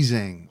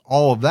teasing,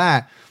 all of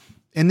that.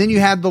 And then you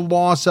had the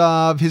loss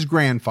of his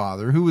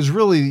grandfather, who was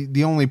really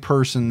the only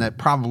person that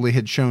probably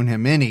had shown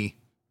him any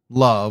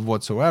love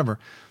whatsoever.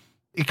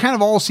 It kind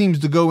of all seems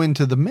to go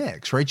into the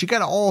mix, right? You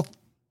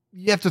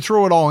have to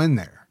throw it all in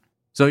there.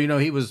 So,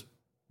 he was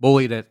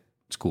bullied at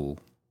school.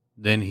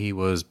 Then he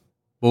was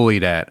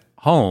bullied at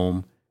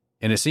home.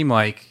 And it seemed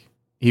like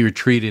he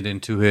retreated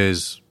into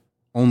his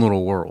own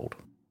little world.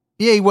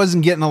 Yeah, he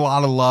wasn't getting a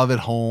lot of love at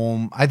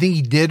home. I think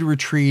he did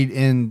retreat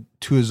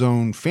into his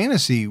own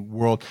fantasy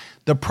world.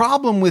 The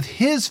problem with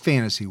his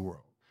fantasy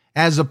world,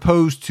 as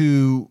opposed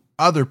to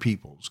other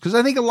people's, because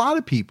I think a lot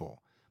of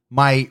people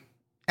might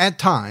at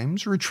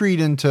times retreat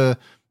into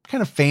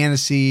kind of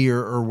fantasy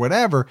or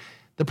whatever.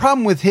 The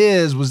problem with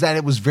his was that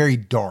it was very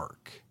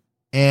dark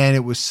and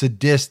it was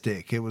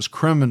sadistic. It was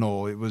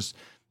criminal. It was,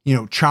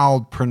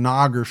 child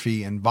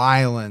pornography and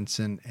violence.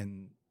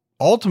 And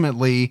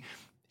ultimately,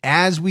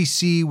 as we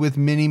see with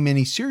many,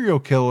 many serial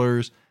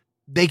killers,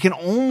 they can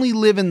only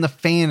live in the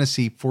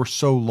fantasy for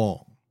so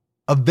long.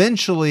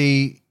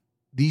 Eventually,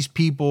 these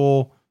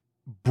people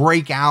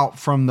break out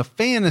from the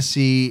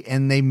fantasy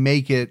and they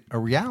make it a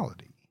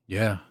reality.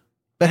 Yeah.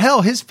 But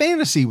hell, his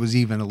fantasy was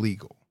even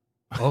illegal.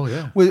 Oh,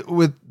 yeah.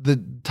 with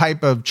the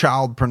type of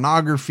child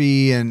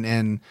pornography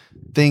and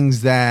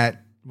things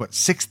that,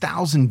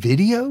 6,000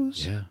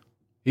 videos? Yeah.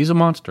 He's a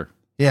monster.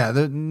 Yeah,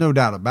 no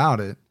doubt about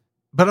it.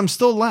 But I'm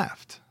still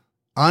left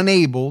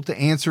unable to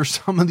answer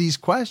some of these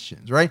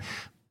questions, right?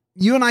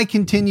 You and I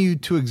continue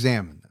to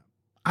examine them.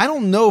 I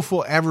don't know if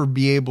we'll ever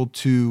be able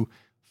to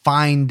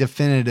find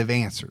definitive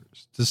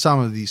answers to some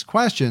of these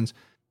questions.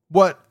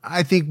 What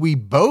I think we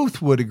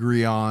both would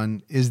agree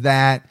on is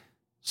that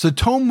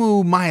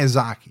Tsutomu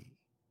Miyazaki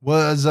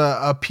was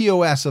a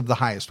POS of the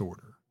highest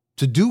order.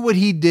 To do what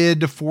he did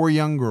to 4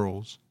 young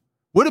girls,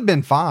 would have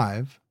been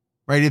 5,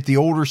 right? If the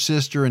older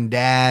sister and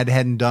dad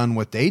hadn't done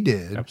what they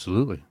did.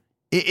 Absolutely.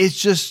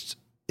 It's just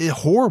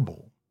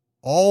horrible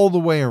all the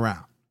way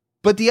around.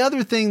 But the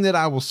other thing that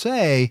I will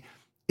say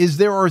is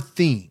there are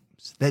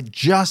themes that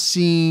just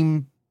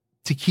seem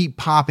to keep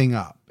popping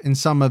up in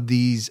some of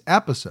these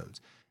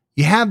episodes.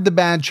 You have the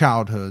bad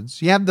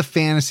childhoods. You have the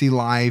fantasy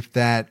life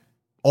that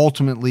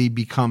ultimately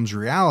becomes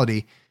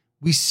reality.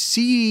 We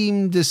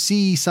seem to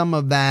see some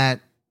of that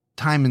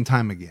time and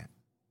time again.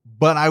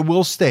 But I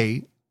will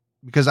state,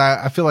 because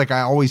I feel like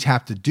I always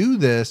have to do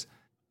this,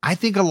 I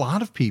think a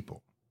lot of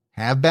people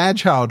have bad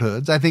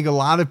childhoods. I think a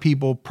lot of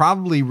people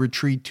probably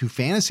retreat to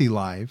fantasy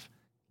life,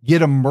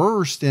 get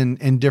immersed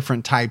in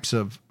different types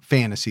of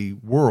fantasy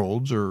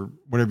worlds or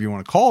whatever you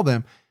want to call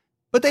them,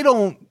 but they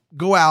don't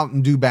go out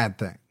and do bad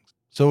things.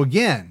 So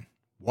again,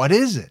 what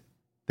is it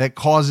that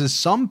causes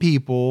some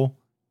people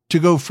to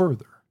go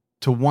further,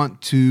 to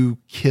want to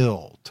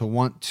kill, to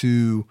want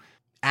to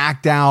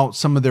act out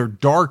some of their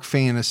dark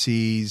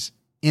fantasies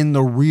in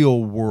the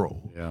real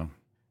world? Yeah.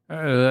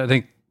 I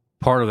think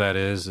part of that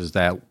is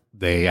that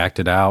they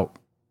acted out.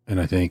 And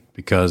I think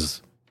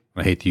because,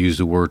 I hate to use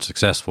the word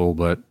successful,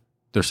 but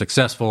they're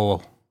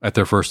successful at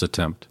their first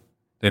attempt.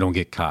 They don't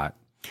get caught.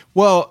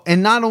 Well,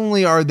 and not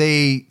only are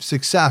they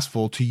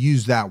successful, to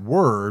use that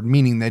word,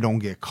 meaning they don't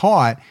get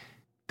caught,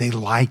 they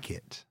like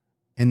it.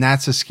 And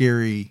that's a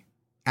scary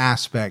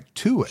aspect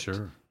to it.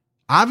 Sure.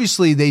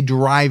 Obviously, they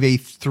derive a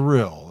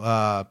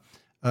thrill,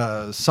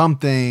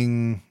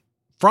 something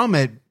from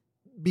it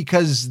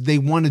because they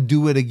want to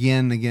do it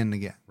again, again,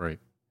 again. Right.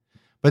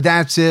 But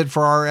that's it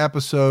for our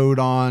episode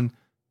on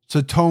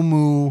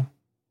Tsutomu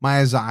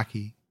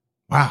Miyazaki.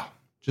 Wow.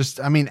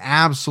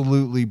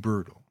 Absolutely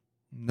brutal.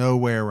 No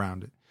way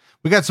around it.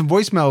 We got some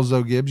voicemails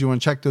though, Gibbs. You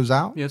want to check those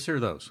out? Yes, hear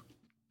those.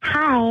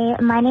 Hi,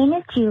 my name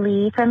is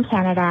Julie from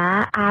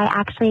Canada. I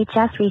actually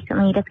just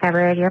recently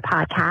discovered your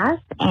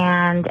podcast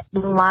and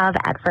love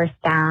At First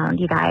Sound.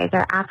 You guys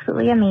are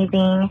absolutely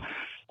amazing.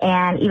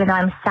 And even though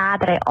I'm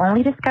sad that I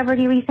only discovered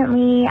you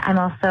recently, I'm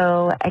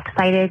also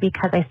excited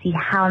because I see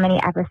how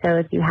many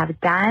episodes you have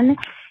done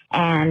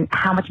and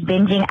how much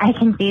binging I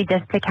can do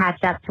just to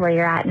catch up to where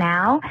you're at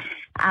now.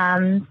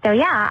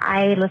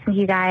 I listen to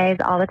you guys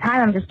all the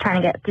time. I'm just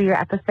trying to get through your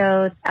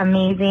episodes.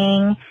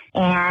 Amazing.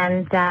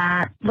 And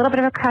a little bit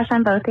of a crush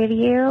on both of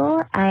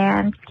you.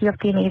 And keep up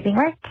the amazing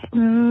work.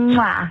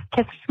 Mwah.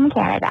 Kisses from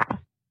Canada.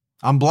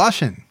 I'm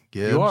blushing,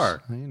 Gibbs. You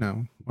are.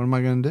 What am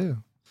I going to do?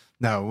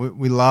 No,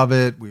 we love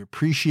it. We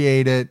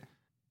appreciate it.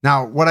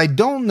 Now, what I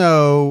don't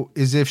know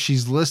is if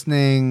she's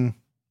listening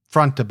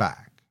front to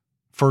back,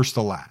 first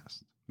to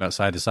last. Not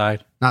side to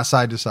side? Not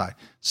side to side.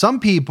 Some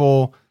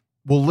people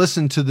will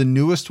listen to the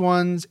newest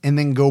ones and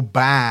then go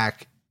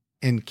back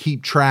and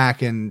keep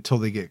track until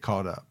they get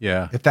caught up.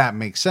 Yeah. If that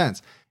makes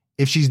sense.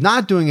 If she's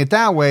not doing it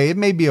that way, it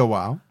may be a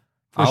while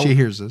before she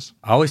hears this.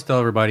 I always tell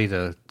everybody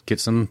to get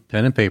some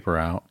pen and paper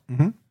out,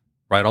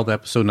 write all the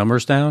episode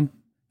numbers down,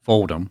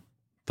 fold them,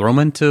 throw them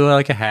into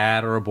like a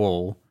hat or a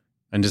bowl,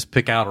 and just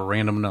pick out a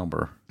random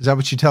number. Is that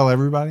what you tell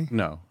everybody?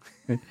 No.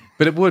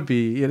 But it would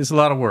be. It's a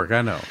lot of work,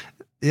 I know.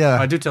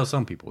 Yeah. I do tell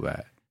some people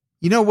that.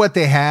 You know what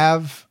they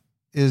have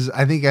is,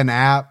 I think, an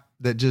app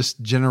that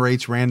just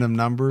generates random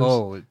numbers.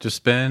 Oh, it just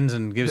spins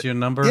and gives you a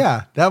number?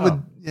 Yeah. That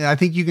would, I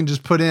think you can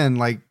just put in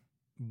like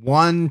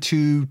 1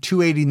 to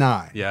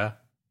 289. Yeah.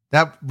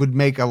 That would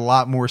make a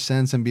lot more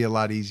sense and be a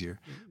lot easier.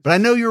 But I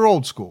know you're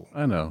old school.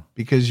 I know.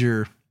 Because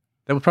that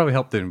would probably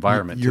help the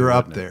environment. You're too,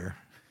 up there.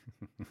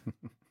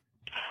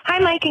 Hi,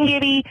 Mike and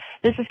Gibby.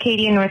 This is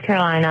Katie in North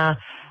Carolina.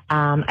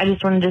 I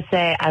just wanted to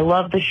say I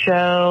love the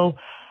show.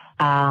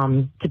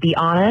 To be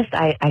honest,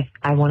 I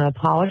want to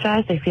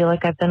apologize. I feel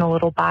like I've been a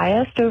little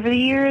biased over the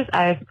years.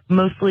 I've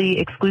mostly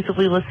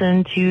exclusively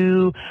listened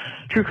to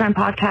true crime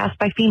podcasts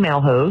by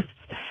female hosts,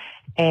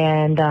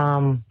 and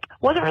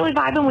wasn't really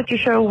vibing with your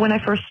show when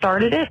I first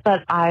started it,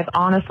 but I've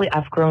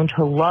grown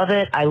to love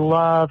it. I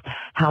love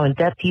how in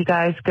depth you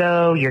guys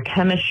go, your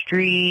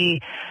chemistry.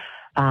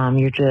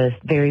 You're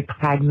just very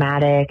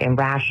pragmatic and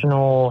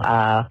rational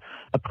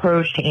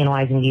approach to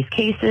analyzing these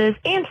cases,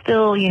 and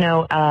still,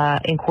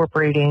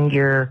 incorporating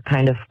your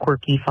kind of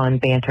quirky, fun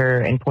banter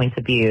and points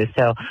of view.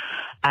 So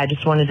I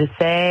just wanted to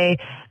say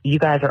you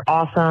guys are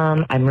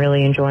awesome. I'm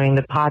really enjoying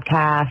the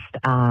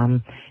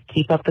podcast.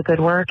 Keep up the good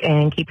work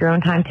and keep your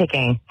own time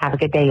ticking. Have a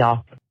good day,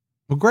 y'all.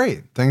 Well,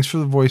 great. Thanks for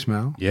the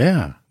voicemail.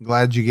 Yeah.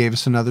 Glad you gave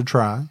us another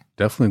try.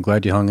 Definitely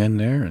glad you hung in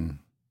there and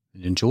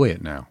enjoy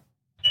it now.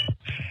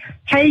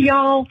 Hey,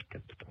 y'all.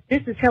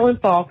 This is Helen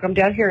Falk. I'm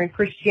down here in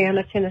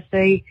Christiana,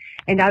 Tennessee,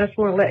 and I just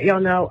want to let y'all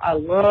know I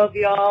love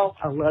y'all.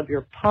 I love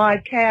your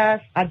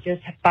podcast. I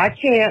just, by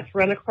chance,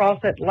 ran across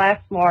it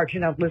last March,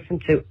 and I've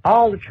listened to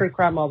all the true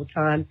crime all the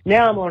time.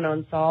 Now I'm on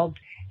Unsolved,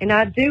 and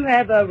I do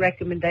have a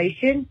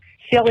recommendation,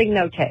 Shelley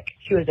Notek.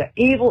 She was an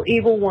evil,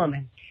 evil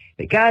woman.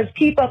 But, guys,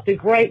 keep up the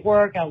great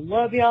work. I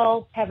love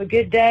y'all. Have a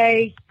good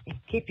day.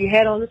 Keep your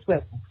head on the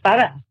swivel.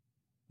 Bye-bye.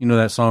 You know,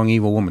 that song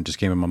Evil Woman just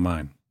came in my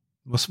mind.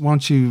 Why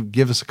don't you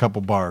give us a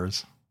couple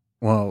bars?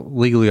 Well,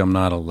 legally, I'm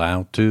not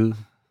allowed to.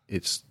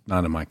 It's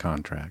not in my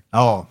contract.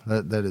 Oh,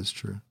 that is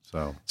true.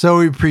 So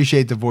we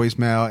appreciate the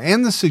voicemail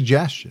and the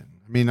suggestion.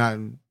 I mean, a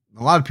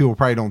lot of people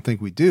probably don't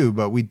think we do,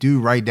 but we do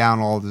write down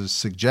all the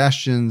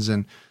suggestions,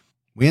 and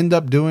we end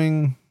up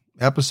doing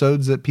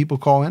episodes that people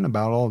call in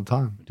about all the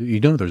time. you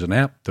know there's an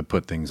app to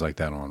put things like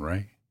that on,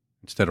 right?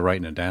 Instead of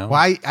writing it down.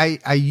 Well,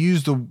 I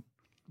use the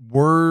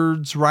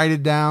words, write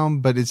it down,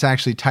 but it's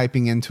actually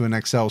typing into an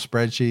Excel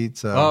spreadsheet.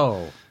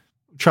 So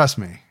trust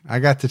me, I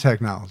got the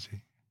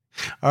technology.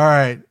 All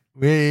right.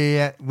 We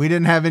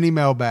didn't have any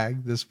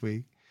mailbag this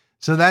week.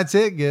 So that's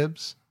it,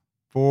 Gibbs,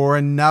 for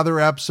another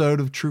episode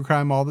of True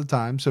Crime All the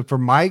Time. So for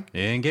Mike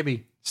and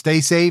Gibby,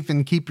 stay safe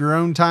and keep your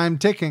own time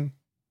ticking.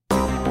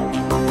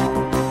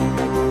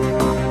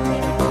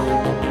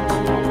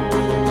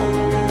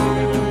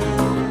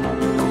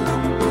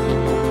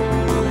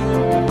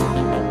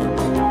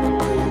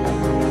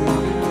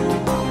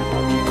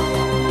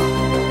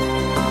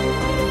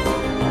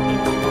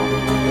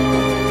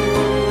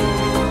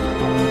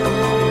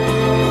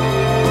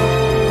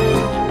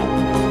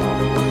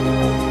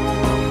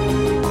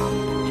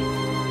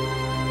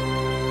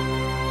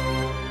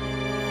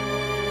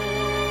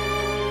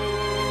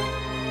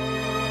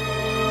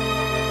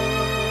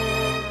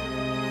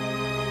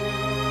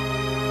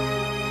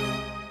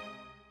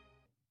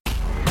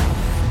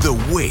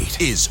 The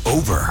wait is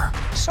over.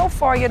 So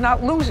far, you're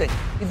not losing.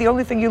 The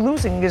only thing you're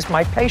losing is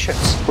my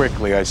patience.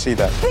 Quickly, I see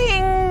that.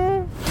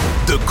 Bing!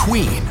 The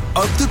queen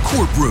of the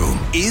courtroom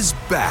is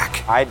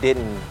back. I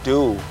didn't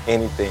do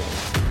anything.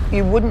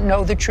 You wouldn't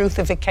know the truth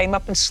if it came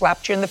up and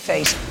slapped you in the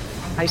face.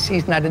 I see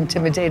he's not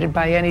intimidated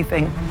by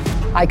anything.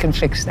 I can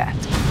fix that.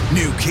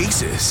 New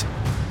cases.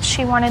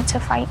 She wanted to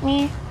fight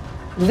me.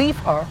 Leave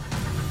her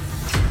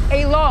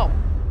alone.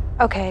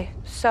 Okay,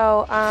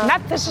 so,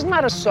 This is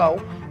not a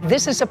so.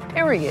 This is a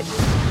period.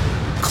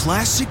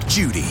 Classic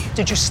Judy.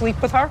 Did you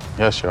sleep with her?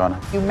 Yes, Your Honor.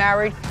 You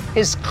married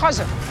his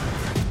cousin.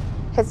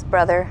 his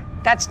brother.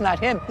 That's not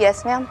him.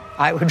 Yes, ma'am.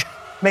 I would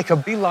make a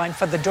beeline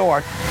for the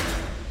door.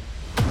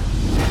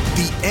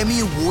 The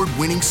Emmy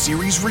Award-winning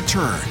series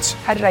returns.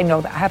 How did I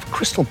know that? I have a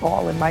crystal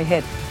ball in my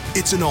head.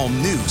 It's an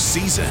all-new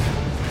season.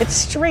 It's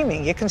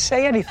streaming. You can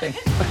say anything.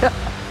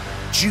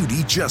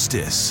 Judy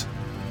Justice.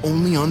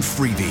 Only on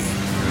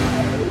Freevee.